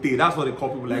ote, that's what they call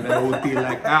people like that. Ote,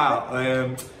 like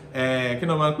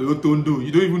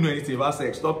you don't even know anything about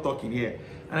sex. Stop talking here.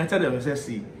 And I tell them, I say,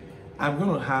 see, I'm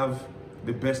gonna have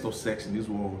the best of sex in this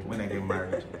world when I get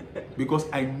married, because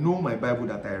I know my Bible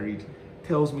that I read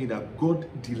tells me that God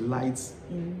delights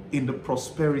in the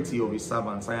prosperity of his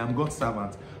servants. I am God's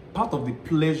servant. Part of the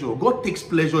pleasure, God takes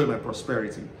pleasure in my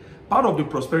prosperity. Part of the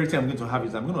prosperity I'm going to have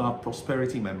is I'm going to have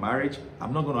prosperity in my marriage.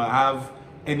 I'm not going to have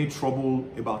any trouble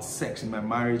about sex in my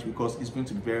marriage, because it's going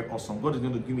to be very awesome. God is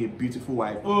going to give me a beautiful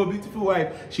wife. Oh, beautiful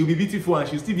wife. She'll be beautiful and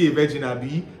she'll still be a virgin,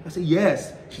 Abi. I say,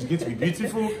 yes, she's going to be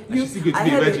beautiful and she's still going to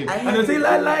be a virgin. And they'll say,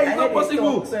 lie, it's not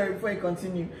possible. Sorry, before you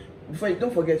continue.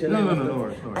 Don't forget your line. No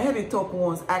worries. I had a talk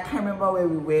once. I can't remember where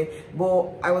we were,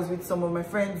 but I was with some of my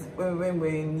friends when we were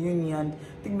in uni, and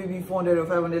I think maybe 400 or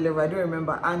 500 level, I don't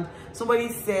remember. And somebody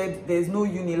said there's no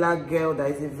Unilag girl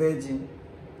that is a virgin.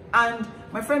 And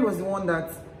my friend was the one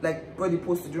that like brought the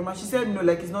post to the room, and she said no,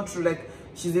 like it's not true, like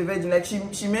she's a virgin. Like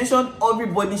she mentioned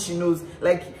everybody she knows.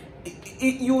 Like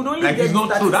you would only like get it's not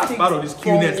true. That's part of this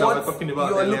cuteness that we're talking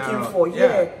about. You're looking for,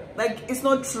 yeah. Like it's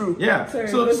not true. Yeah. Sorry,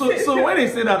 so when they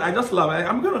say that, I just love it.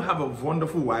 I'm going to have a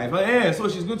wonderful wife. Yeah. So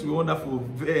she's going to be wonderful,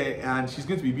 and she's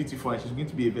going to be beautiful, and she's going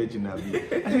to be a virgin. I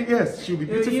said yes, she'll be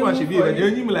beautiful and she'll be a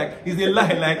virgin. You mean like it's a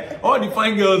lie? Like all the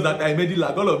fine girls that I made,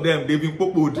 like all of them, they've been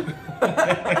popoed.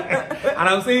 And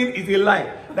I'm saying it's a lie.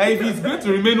 That if it's going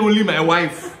to remain only my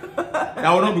wife,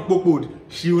 that will not be popoed.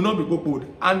 She will not be popoed.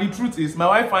 And the truth is, my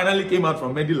wife finally came out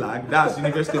from Medilag, that's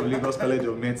University of Lagos College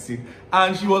of Medicine,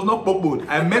 and she was not popoed.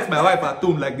 I met my wife at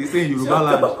home, like they say in Yoruba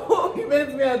land. You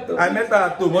met me at home. I met her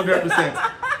at home,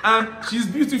 100%. And she's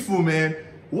beautiful, man.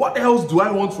 What else do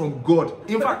I want from God?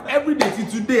 In fact, every day, till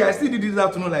today, I still did this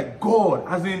afternoon, like, God,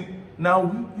 as in,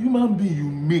 now, human being you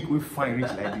make we find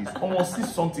rich like this. Almost see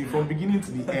something from beginning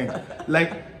to the end.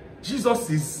 Like, Jesus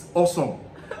is awesome.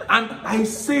 And I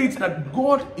say it that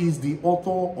God is the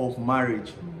author of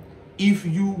marriage. If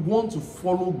you want to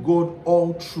follow God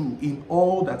all through in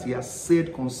all that he has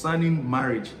said concerning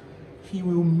marriage, he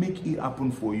will make it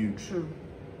happen for you. True.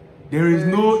 There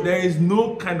is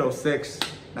no kind of sex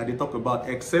that they talk about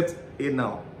except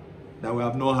anal that we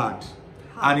have not had.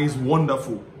 And it's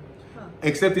wonderful.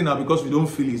 Except anal, because we don't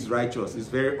feel it's righteous. It's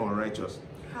very unrighteous.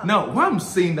 Now, why I'm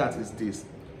saying that is this.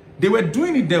 They were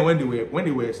doing it then when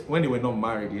they were not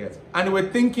married yet, and they were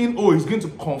thinking, oh, it's going to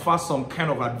confer some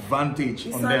kind of advantage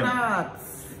on them.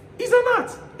 It's an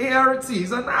art. ART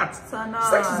is an art.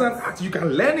 Sex is an art. You can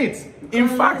learn it. In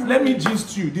fact, let me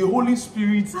gist you. The Holy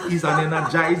Spirit is an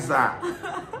energizer.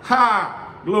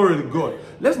 Ha! Glory to God.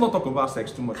 Let's not talk about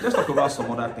sex too much. Let's talk about some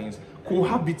other things.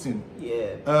 Cohabiting.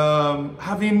 Yeah.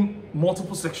 Having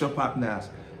multiple sexual partners.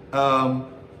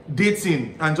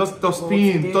 Dating and just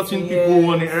touching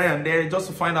people on the area and there just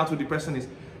to find out who the person is.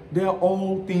 They are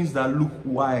all things that look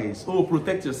wise. Oh,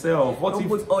 protect yourself. Don't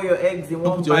put all your eggs in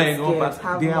one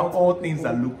basket. They are all things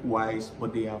that look wise,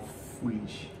 but they are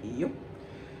foolish. Yep.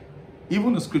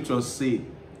 Even the scriptures say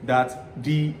that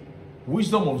the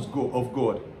wisdom of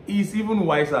God is even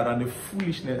wiser than the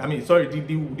foolishness. I mean, sorry,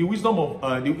 the wisdom of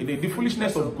the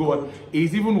foolishness of God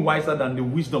is even wiser than the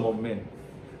wisdom of men.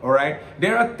 All right.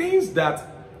 There are things that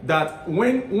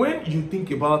when you think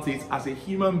about it as a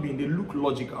human being, they look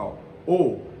logical.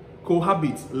 Oh,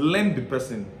 cohabit, lend the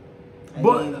person.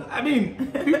 But I mean,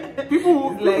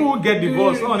 people who get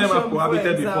divorced, some of them have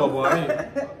cohabited before. But I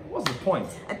mean, what's the point?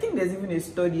 I think there's even a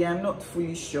study. I'm not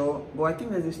fully sure, but I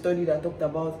think there's a study that talked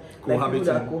about like people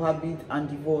that cohabit and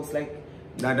divorce, like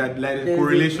a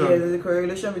correlation. There's a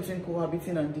correlation between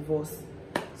cohabiting and divorce.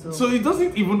 So it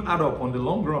doesn't even add up on the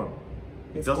long run.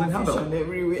 It doesn't have confusion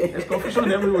everywhere. There's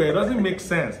confusion everywhere. It doesn't make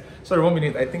sense. Sorry, 1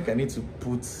 minute. I think I need to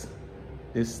put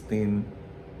this thing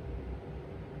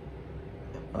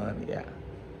on, yeah,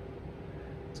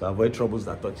 to avoid troubles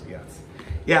that touch the earth.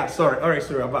 Yeah, sorry. All right,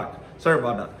 sorry, I'm back. Sorry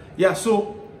about that. Yeah,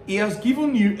 so he has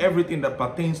given you everything that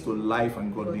pertains to life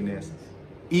and godliness.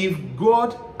 If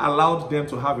God allowed them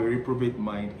to have a reprobate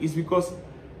mind, it's because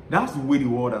that's the way the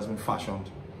world has been fashioned.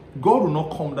 God will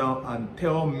not come down and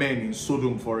tell men in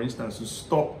Sodom, for instance, to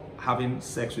stop having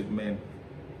sex with men.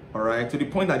 All right, to the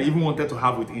point that they even wanted to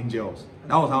have with angels.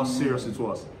 That was how serious it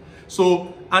was.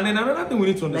 So, and then another thing we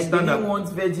need to understand, like they didn't want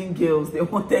virgin girls, they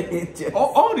wanted angels.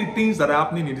 All the things that are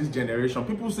happening in this generation,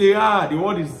 people say, the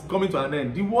world is coming to an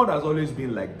end. The world has always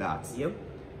been like that. Yep.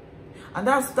 And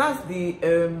that's the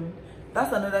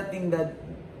that's another thing that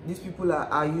these people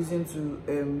are using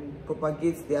to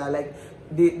propagate their, like,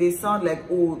 they sound like,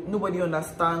 oh, nobody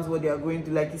understands what they are going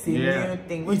to, like, it's a new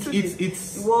thing.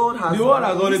 The world has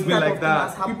always been like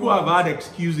that. People have had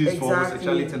excuses for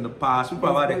homosexuality in the past.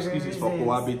 People have had excuses for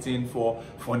cohabiting, for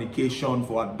fornication,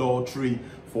 for adultery,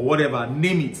 for whatever,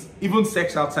 name it. Even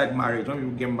sex outside marriage, when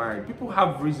people get married, people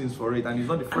have reasons for it, and it's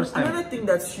not the first time. Another thing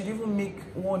that should even make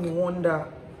one wonder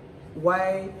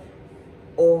why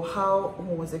or how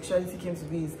homosexuality came to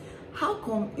be is, how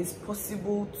come it's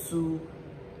possible to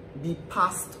be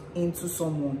passed into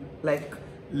someone? Like,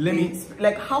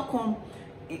 how come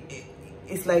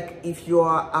it's like if you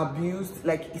are abused,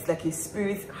 like it's like a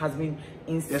spirit has been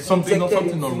there's something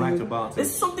not right about it.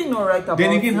 There's something not right about it.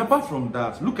 Then again, apart from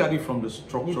that, look at it from the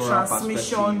structural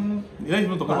perspective. You're not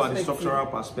even talking about the structural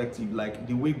perspective, like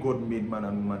the way God made man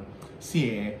and woman.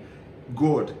 See,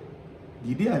 God,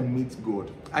 the day I meet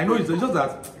God, I know it's just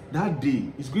that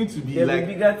day it's going to be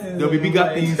there'll be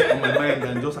bigger things on my mind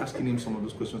than just asking him some of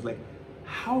those questions, like,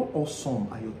 how awesome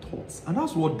are your thoughts? And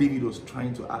that's what David was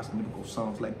trying to ask in the book of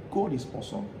Psalms. Like, God is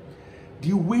awesome.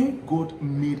 The way God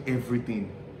made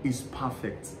everything is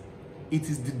perfect. It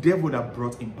is the devil that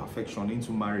brought imperfection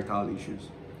into marital issues.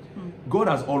 God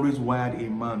has always wired a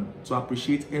man to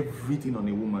appreciate everything on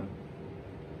a woman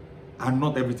and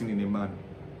not everything in a man.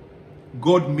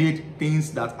 God made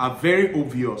things that are very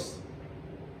obvious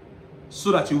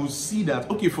so that you will see that,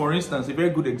 okay, for instance, a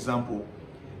very good example,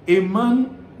 a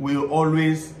man will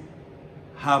always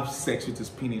have sex with his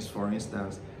penis, for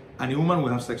instance, and a woman will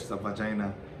have sex with her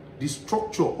vagina. The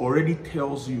structure already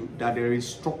tells you that there is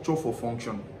structure for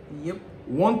function. Yep.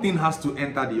 One thing has to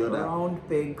enter the other. Round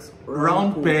pegs,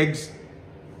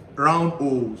 round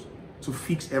holes to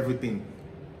fix everything.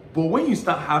 But when you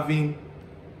start having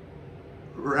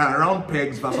round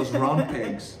pegs versus round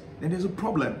pegs, then there's a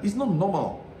problem. It's not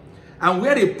normal. And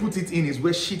where they put it in is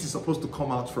where shit is supposed to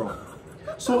come out from.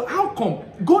 So how come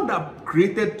God that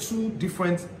created two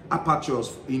different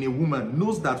apertures in a woman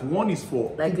knows that one is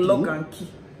for like lock and key,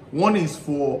 one is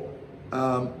for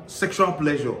sexual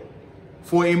pleasure.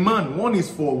 For a man, one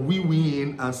is for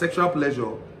wee-weeing and sexual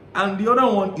pleasure, and the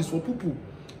other one is for poo-poo.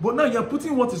 But now you're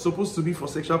putting what is supposed to be for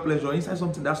sexual pleasure inside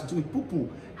something that's to do with poo-poo.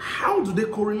 How do they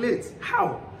correlate?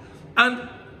 How? And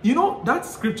you know that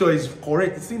scripture is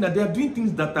correct. It's saying that they are doing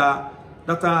things that are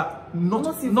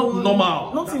not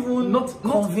normal, not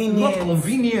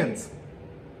convenient.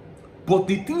 But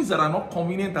the things that are not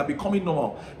convenient are becoming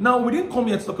normal. Now, we didn't come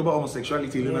here to talk about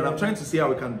homosexuality, and I'm trying to see how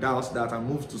we can douse that and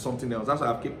move to something else. That's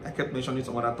why I kept mentioning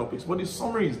some other topics. But the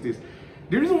summary is this: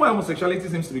 the reason why homosexuality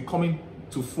seems to be coming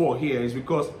to fore here is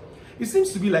because it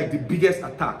seems to be like the biggest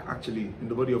attack actually in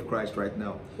the body of Christ right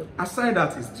now. Aside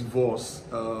that is divorce,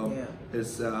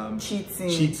 is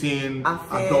cheating,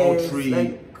 affairs,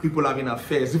 adultery, people having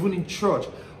affairs, even in church,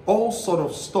 all sort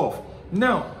of stuff.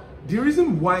 Now, the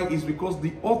reason why is because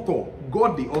the author,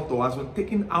 God the author, has been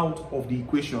taken out of the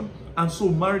equation, and so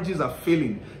marriages are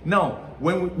failing. Now,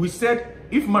 when we said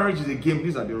if marriage is a game,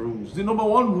 these are the rules. The number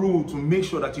one rule to make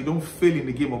sure that you don't fail in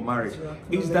the game of marriage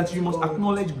is that you must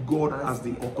acknowledge God as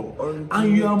the author,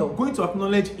 and you are going to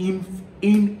acknowledge him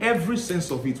in every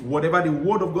sense of it, whatever the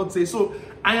word of God says. So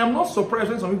I am not surprised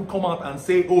when some people come out and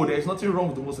say, oh, there is nothing wrong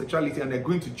with homosexuality, and they're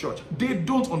going to church. They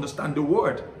don't understand the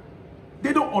word.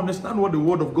 They don't understand what the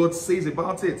word of God says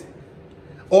about it.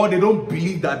 Or they don't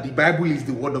believe that the Bible is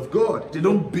the word of God. They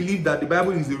don't believe that the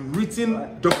Bible is the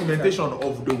written documentation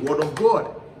of the word of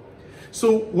God.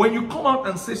 So when you come out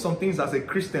and say some things as a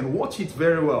Christian, watch it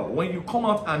very well. When you come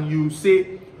out and you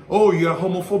say, oh, you are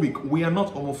homophobic, we are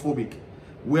not homophobic.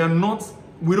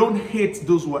 We don't hate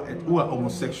those who are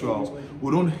homosexuals.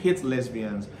 We don't hate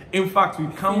lesbians. In fact, we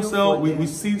counsel, we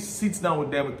sit down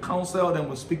with them, we counsel them,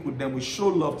 we speak with them, we show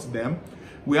love to them.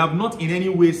 We have not in any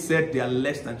way said they are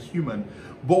less than human.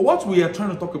 But what we are trying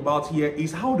to talk about here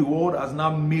is how the world has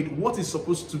now made what is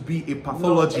supposed to be a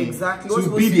pathology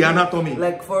to be the anatomy.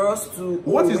 Like for us to...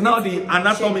 What is now the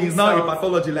anatomy is now a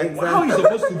pathology. Like how it's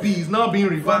supposed to be is now being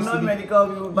reversed. For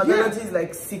non-medical, pathology is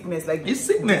like sickness. Like it's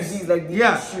sickness. Disease, like the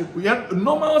issue.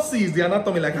 Normalcy is the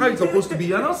anatomy, like how it's supposed to be.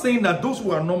 You're not saying that those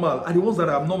who are normal are the ones that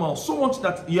are abnormal. So much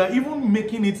that you are even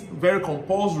making it very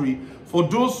compulsory for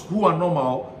those who are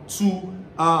normal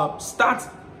to start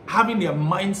having their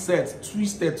mindset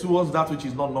twisted towards that which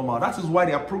is not normal. That is why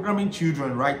they are programming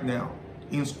children right now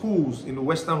in schools in the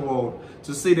Western world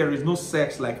to say there is no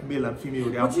sex like male and female.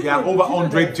 There are over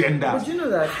 100 genders. But you know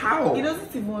that how? It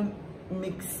doesn't even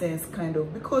make sense, kind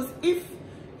of, because if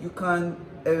you can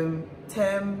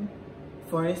term,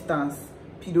 for instance,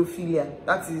 pedophilia,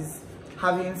 that is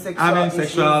having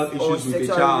sexual issues with a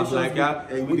sexual child,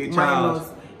 relations with a child. minors,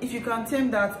 if you can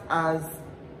term that as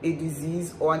a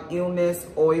disease or an illness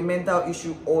or a mental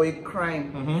issue or a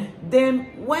crime, then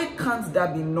why can't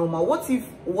that be normal? What is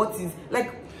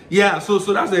like? Yeah, so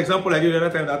that's the example I gave the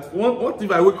other time. That what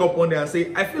if I wake up one day and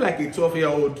say, I feel like a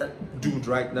 12-year-old dude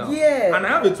right now, yeah, and I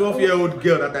have a 12-year-old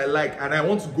girl that I like, and I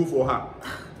want to go for her.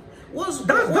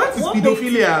 That is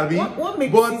pedophilia, Abby.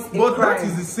 But that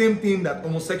is the same thing that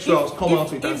homosexuals come out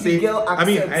with and say.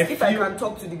 If I can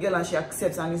talk to the girl and she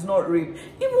accepts and it's not rape,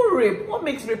 even rape, what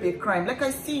makes rape a crime? Like,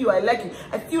 I see you, I like you,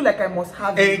 I feel like I must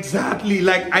have you. Exactly.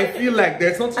 Like, I feel like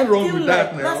there's nothing wrong with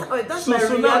that now. That's my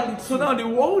reality. So now the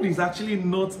world is actually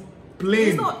not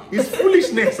playing. It's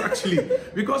foolishness actually,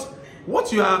 because what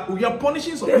we are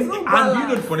punishing something, and you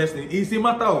know the funniest thing, it's a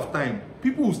matter of time.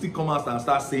 People will still come out and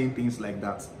start saying things like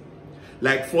that.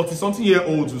 Like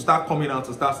 40-something-year-olds will start coming out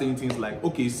to start saying things like,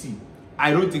 okay, see, I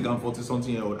don't think I'm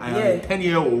 40-something-year-old. I am a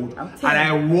 10-year-old, and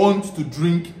I want to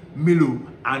drink Milo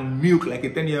and milk like a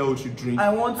 10-year-old should drink.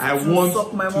 I want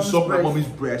to suck my mommy's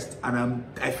breast, and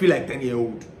I feel like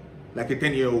 10-year-old, like a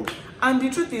 10-year-old. And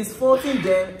the truth is, faulting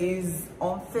them is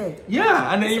unfair.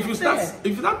 Yeah, and then if you start,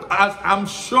 I'm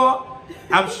sure,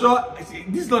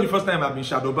 this is not the first time I've been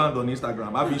shadow banned on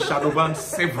Instagram. I've been shadow banned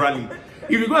severally.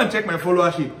 If you go and check my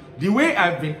followership, the way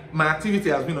my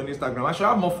activity has been on Instagram, I should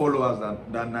have more followers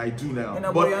than I do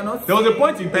now. But there was a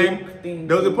point in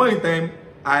time,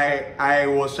 I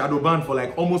was shadow banned for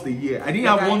like almost a year. I didn't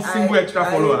have one single extra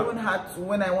follower. I even had to,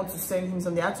 when I want to send him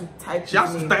something, I had to type. She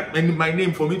has to type my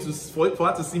name for her to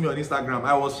see me on Instagram.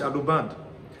 I was shadow banned.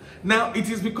 Now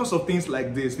it is because of things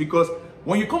like this. Because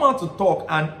when you come out to talk,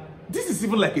 and this is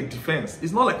even like a defense.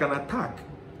 It's not like an attack.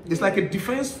 It's like a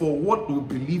defense for what we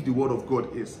believe the word of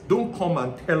God is. Don't come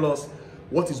and tell us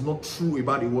what is not true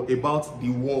about the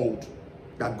world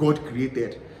that God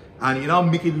created, and you now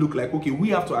make it look like, okay, we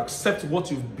have to accept what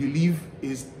you believe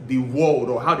is the world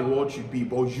or how the world should be,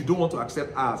 but you don't want to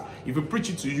accept ours. If we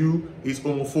preach it to you, it's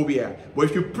homophobia. But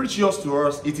if you preach yours to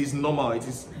us, it is normal. It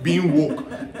is being woke.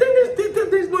 Then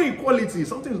there's no equality.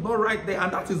 Something is not right there,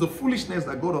 and that is the foolishness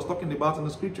that God was talking about in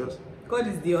the scriptures. God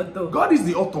is the author. God is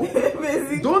the author.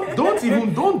 don't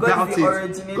doubt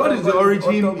it. God is the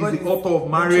origin, is the author of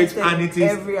marriage, and it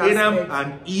is Adam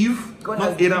and Eve,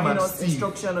 not Adam and Steve.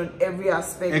 Instruction on every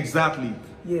aspect. Exactly.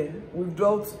 Yeah, we've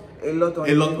dwelt a lot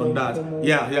on that.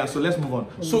 Yeah. So let's move on.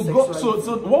 So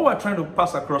what we're trying to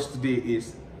pass across today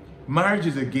is marriage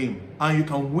is a game, and you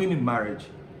can win in marriage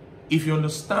if you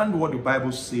understand what the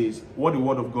Bible says, what the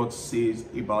Word of God says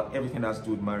about everything that's to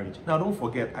do with marriage. Now, don't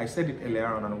forget, I said it earlier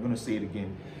on, and I'm going to say it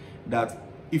again, that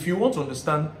if you want to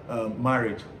understand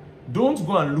marriage, don't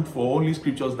go and look for only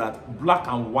scriptures that black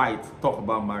and white talk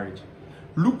about marriage.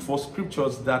 Look for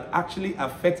scriptures that actually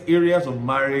affect areas of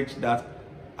marriage that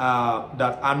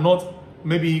are not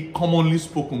maybe commonly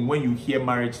spoken when you hear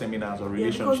marriage seminars or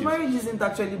relationships. Because marriage isn't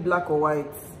actually black or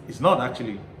white. It's not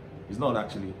actually.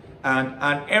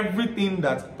 And everything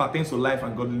that pertains to life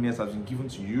and godliness has been given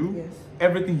to you. Yes.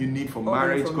 Everything you need for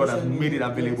marriage, God has made it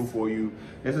available for you.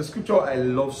 There's a scripture I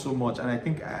love so much, and I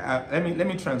think let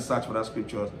me try and search for that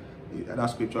scripture. That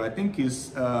scripture I think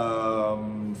is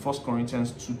 1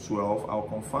 Corinthians 2:12. I'll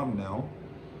confirm now.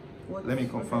 Let me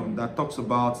confirm. That talks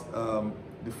about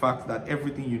the fact that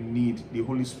everything you need, the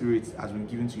Holy Spirit has been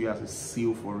given to you as a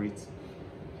seal for it.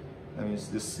 That means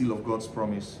the seal of God's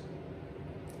promise.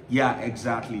 Yeah,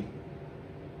 exactly.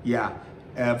 Yeah.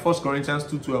 1 Corinthians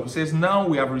 2:12 says, now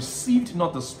we have received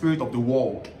not the spirit of the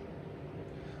world,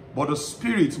 but the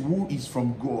Spirit who is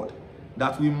from God,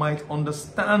 that we might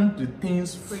understand the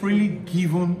things freely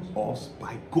given us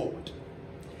by God.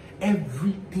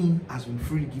 Everything has been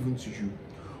freely given to you,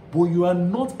 but you are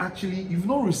not actually, you've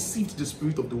not received the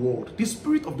spirit of the world. The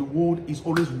spirit of the world is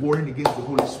always warring against the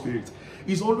Holy Spirit.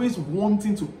 It's always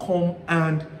wanting to come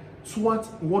and thwart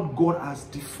what God has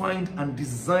defined and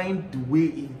designed the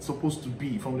way it's supposed to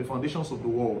be from the foundations of the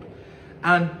world.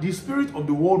 And the spirit of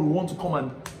the world will want to come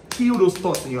and kill those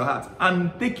thoughts in your heart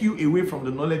and take you away from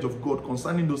the knowledge of God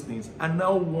concerning those things, and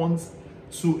now wants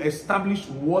to establish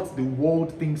what the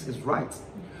world thinks is right.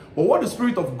 But what the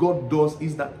Spirit of God does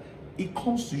is that it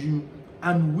comes to you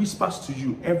and whispers to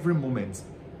you every moment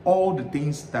all the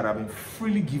things that have been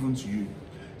freely given to you.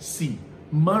 See,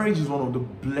 marriage is one of the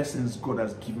blessings God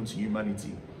has given to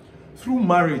humanity. Through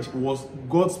marriage was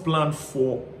God's plan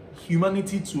for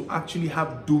humanity to actually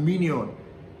have dominion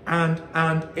and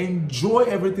enjoy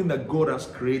everything that God has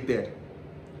created.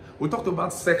 We talked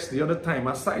about sex the other time.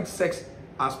 Aside sex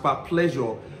as per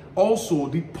pleasure, also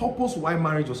the purpose why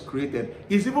marriage was created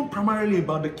is even primarily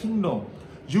about the kingdom.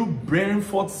 you bearing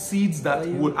forth seeds that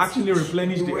would actually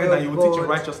replenish the way earth, and you of will teach in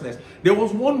God. righteousness. There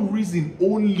was one reason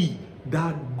only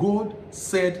that God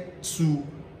said to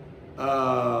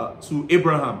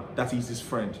Abraham that he's his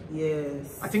friend.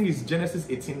 Yes. I think it's Genesis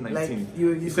 18:19. Like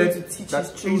he said to teach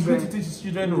that his he's going to children teach his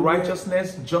children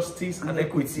righteousness, justice, and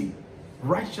equity.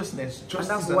 Righteousness, justice, and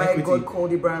that's and why equity. God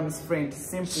called Abraham his friend.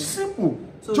 Simple. Simple.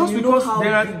 So just you because know how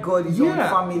there are, big God is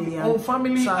yeah, on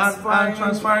family and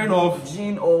transferring of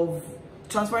gene of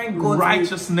transferring God's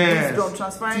righteousness, wisdom,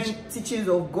 transferring teachings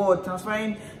of God,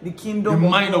 transferring the kingdom, the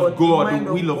mind of God,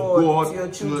 the will of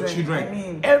God to your children. I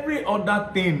mean, every other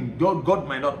thing, God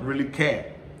might not really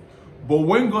care. But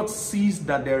when God sees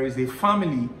that there is a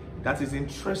family that is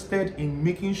interested in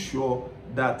making sure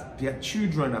that their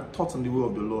children are taught in the way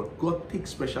of the Lord, God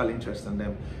takes special interest in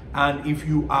them. And if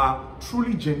you are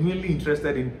truly, genuinely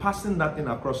interested in passing that thing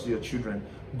across to your children,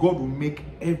 God will make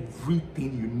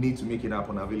everything you need to make it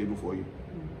happen available for you.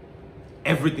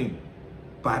 Everything.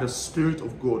 By the Spirit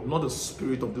of God, not the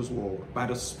spirit of this world, by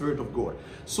the Spirit of God.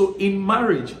 So in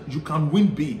marriage, you can win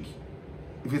big.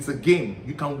 If it's a game,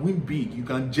 you can win big. You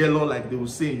can jello, like they will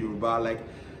say in Yoruba. Like,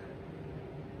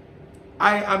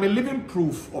 I am a living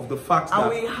proof of the fact that... And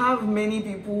we have many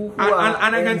people who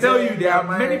and I can tell you, there are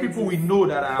many marriages. people we know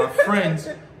that are friends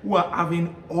who are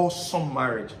having awesome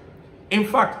marriage. In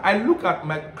fact, I look at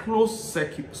my close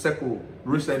circle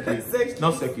recently.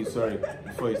 Not circle, sorry.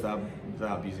 Before you start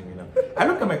abusing me now. I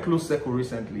looked at my close circle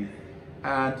recently,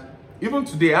 and even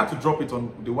today I had to drop it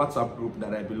on the WhatsApp group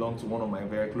that I belong to, one of my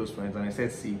very close friends, and I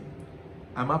said, see,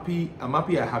 I'm happy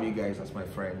I have you guys as my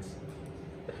friends.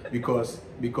 Because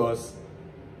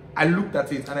I looked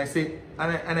at it and I said,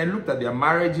 and I looked at their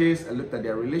marriages, I looked at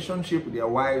their relationship with their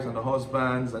wives and the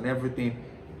husbands and everything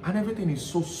is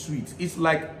so sweet. It's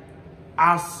like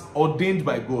as ordained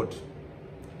by God.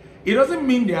 It doesn't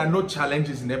mean there are no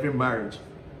challenges in every marriage,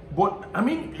 but I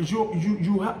mean,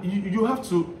 you have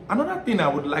to. Another thing I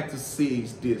would like to say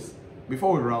is this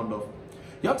before we round off: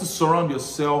 you have to surround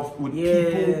yourself with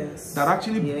people that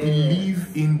actually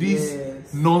believe in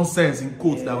this nonsense, in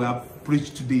quotes, that we have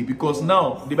preached today. Because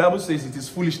now the Bible says it is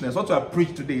foolishness. What we have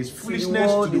preached today is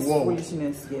foolishness to the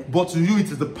world, but to you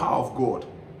it is the power of God.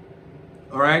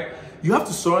 All right, you have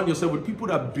to surround yourself with people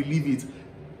that believe it.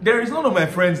 There is none of my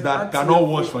friends that cannot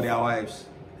watch for their wives.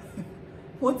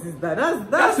 What is that?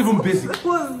 That's even basic.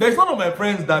 There's none of my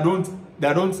friends that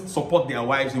don't support their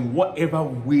wives in whatever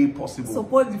way possible.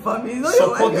 Support the family.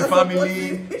 Support the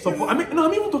family. Support. I mean, no,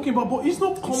 I'm even talking about. But it's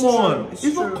not common.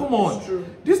 It's not common.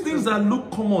 These things that look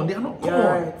common, they are not common.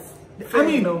 Right. I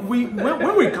mean,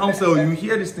 when we counsel, you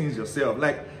hear these things yourself.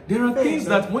 Like, there are things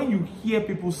that when you hear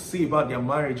people say about their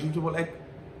marriage, you're like,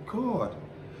 God.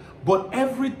 But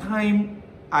every time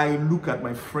I look at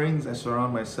my friends I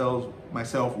surround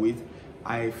myself with,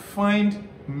 I find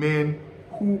men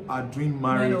who are doing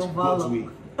marriage God's way.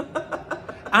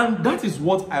 And that is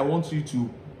what I want you to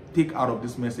take out of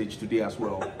this message today as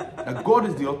well. That God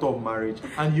is the author of marriage,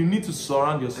 and you need to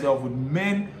surround yourself with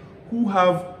men who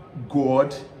have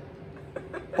God,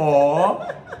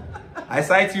 or I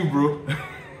cite you, bro.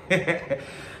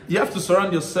 You have to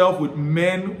surround yourself with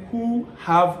men who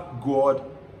have God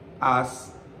as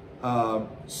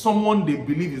someone they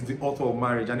believe is the author of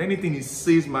marriage, and anything he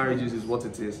says marriage is what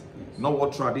it is. Not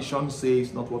what tradition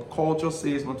says, not what culture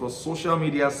says, not what social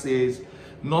media says,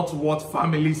 not what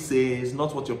family says,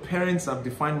 not what your parents have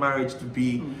defined marriage to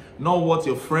be, not what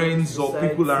your friends or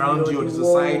people around you or the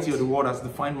society or the world has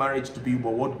defined marriage to be,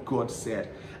 but what God said.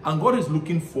 And God is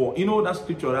looking for, you know, that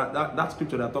scripture that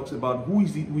scripture that talks about who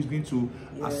is going to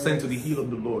ascend to the hill of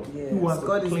the Lord, who has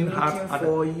a clean heart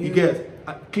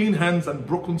and clean hands and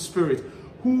broken spirit,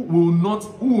 who will not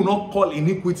call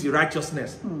iniquity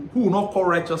righteousness, who will not call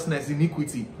righteousness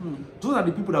iniquity. Those are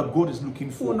the people that God is looking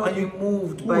for. Who will not be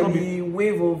moved by the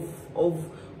wave of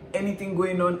anything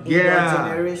going on in their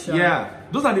generation.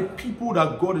 Those are the people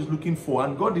that God is looking for,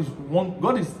 and God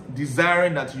is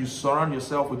desiring that you surround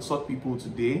yourself with such people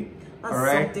today.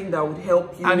 That's something that would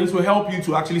help you, and it will help you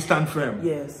to actually stand firm.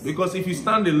 Yes. Because if you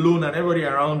stand alone and everybody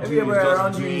around you is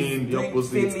just doing the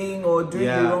opposite, failing or doing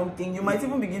the wrong thing, you might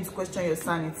even begin to question your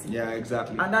sanity. Yeah,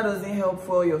 exactly. And that doesn't help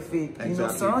for your faith. Exactly. You know,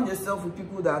 surround yourself with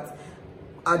people that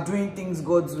are doing things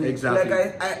God's way. Exactly.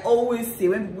 Like I always say,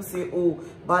 when people say, oh,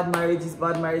 bad marriages,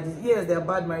 yes, there are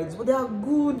bad marriages, but there are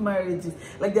good marriages.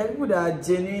 Like, there are people that are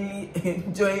genuinely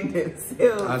enjoying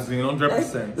themselves. As in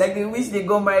 100%. Like they wish they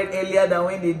got married earlier than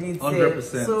when they did.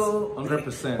 100%. So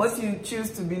 100%. What you choose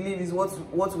to believe is what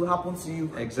will happen to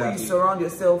you. Exactly. Who you surround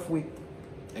yourself with.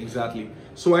 Exactly.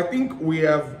 So I think we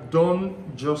have done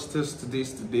justice to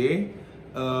this today.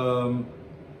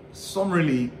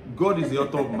 Summarily, God is the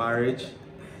author of marriage.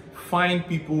 find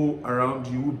people around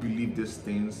you who believe these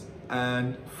things,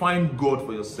 and find God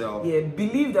for yourself. Yeah,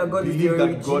 believe that God is the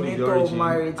originator of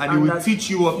marriage, and He will teach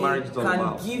you what marriage is all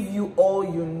about. Can give you all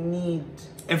you need,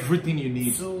 everything you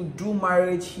need to do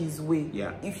marriage His way.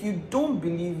 Yeah. If you don't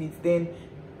believe it, then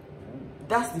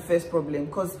that's the first problem,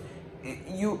 because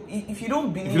if you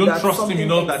don't believe, if you don't that trust Him, you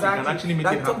know that He can actually make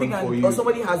it happen for you, or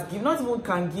somebody has given, not even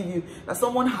can give you, that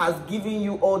someone has given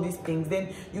you all these things, then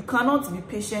you cannot be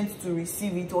patient to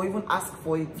receive it or even ask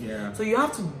for it. Yeah. So you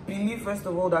have to believe, first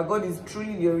of all, that God is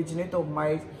truly the originator of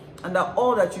marriage, and that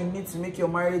all that you need to make your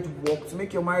marriage work, to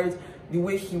make your marriage the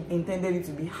way He intended it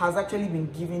to be, has actually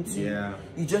been given to you.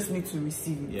 You just need to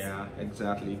receive it. Yeah,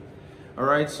 exactly. All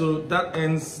right, so that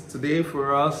ends today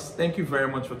for us. Thank you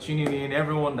very much for tuning in,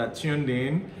 everyone that tuned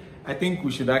in. I think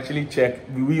we should actually check.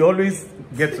 We always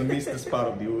get to miss this part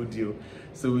of the audio,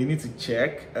 so we need to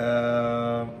check.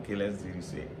 Okay, let's do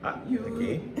this.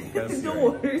 Okay,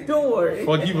 don't worry.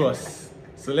 Forgive us.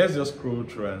 So let's just scroll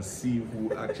through and see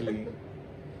who actually.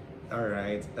 All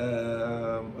right.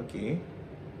 Okay.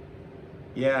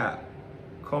 Yeah,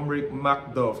 Comrade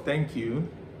Macduff. Thank you.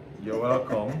 You're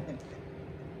welcome.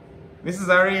 Mrs.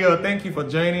 Ario, thank you for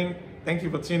joining. Thank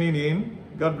you for tuning in.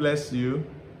 God bless you.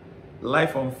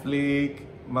 Life on Fleek,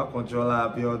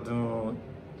 Makonjola Abiodun,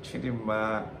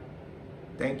 Chidima.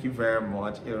 Thank you very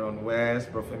much. Aaron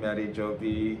West, Profemi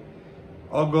Adejobi,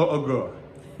 Ogo,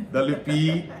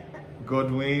 WP,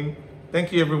 Godwin.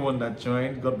 Thank you everyone that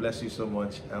joined. God bless you so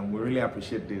much. We really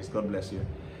appreciate this. God bless you.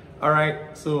 All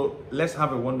right, so let's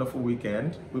have a wonderful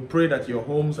weekend. We pray that your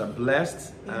homes are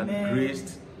blessed and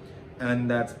graced, and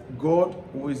that God,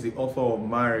 who is the author of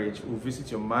marriage, will visit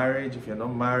your marriage. If you're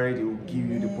not married, He will give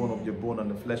you the bone of your bone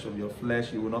and the flesh of your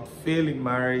flesh. You will not fail in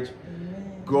marriage.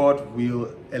 God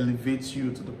will elevate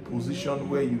you to the position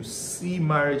where you see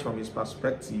marriage from His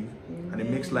perspective, and it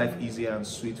makes life easier and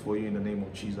sweet for you in the name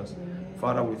of Jesus.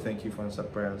 Father, we thank you for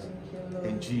answered prayers.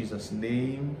 In Jesus'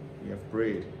 name, we have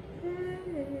prayed.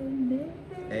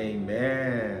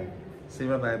 Amen. Say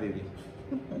bye-bye, baby.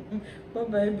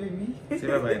 Bye-bye, baby. Say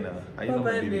bye-bye now. Are you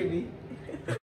bye-bye, baby.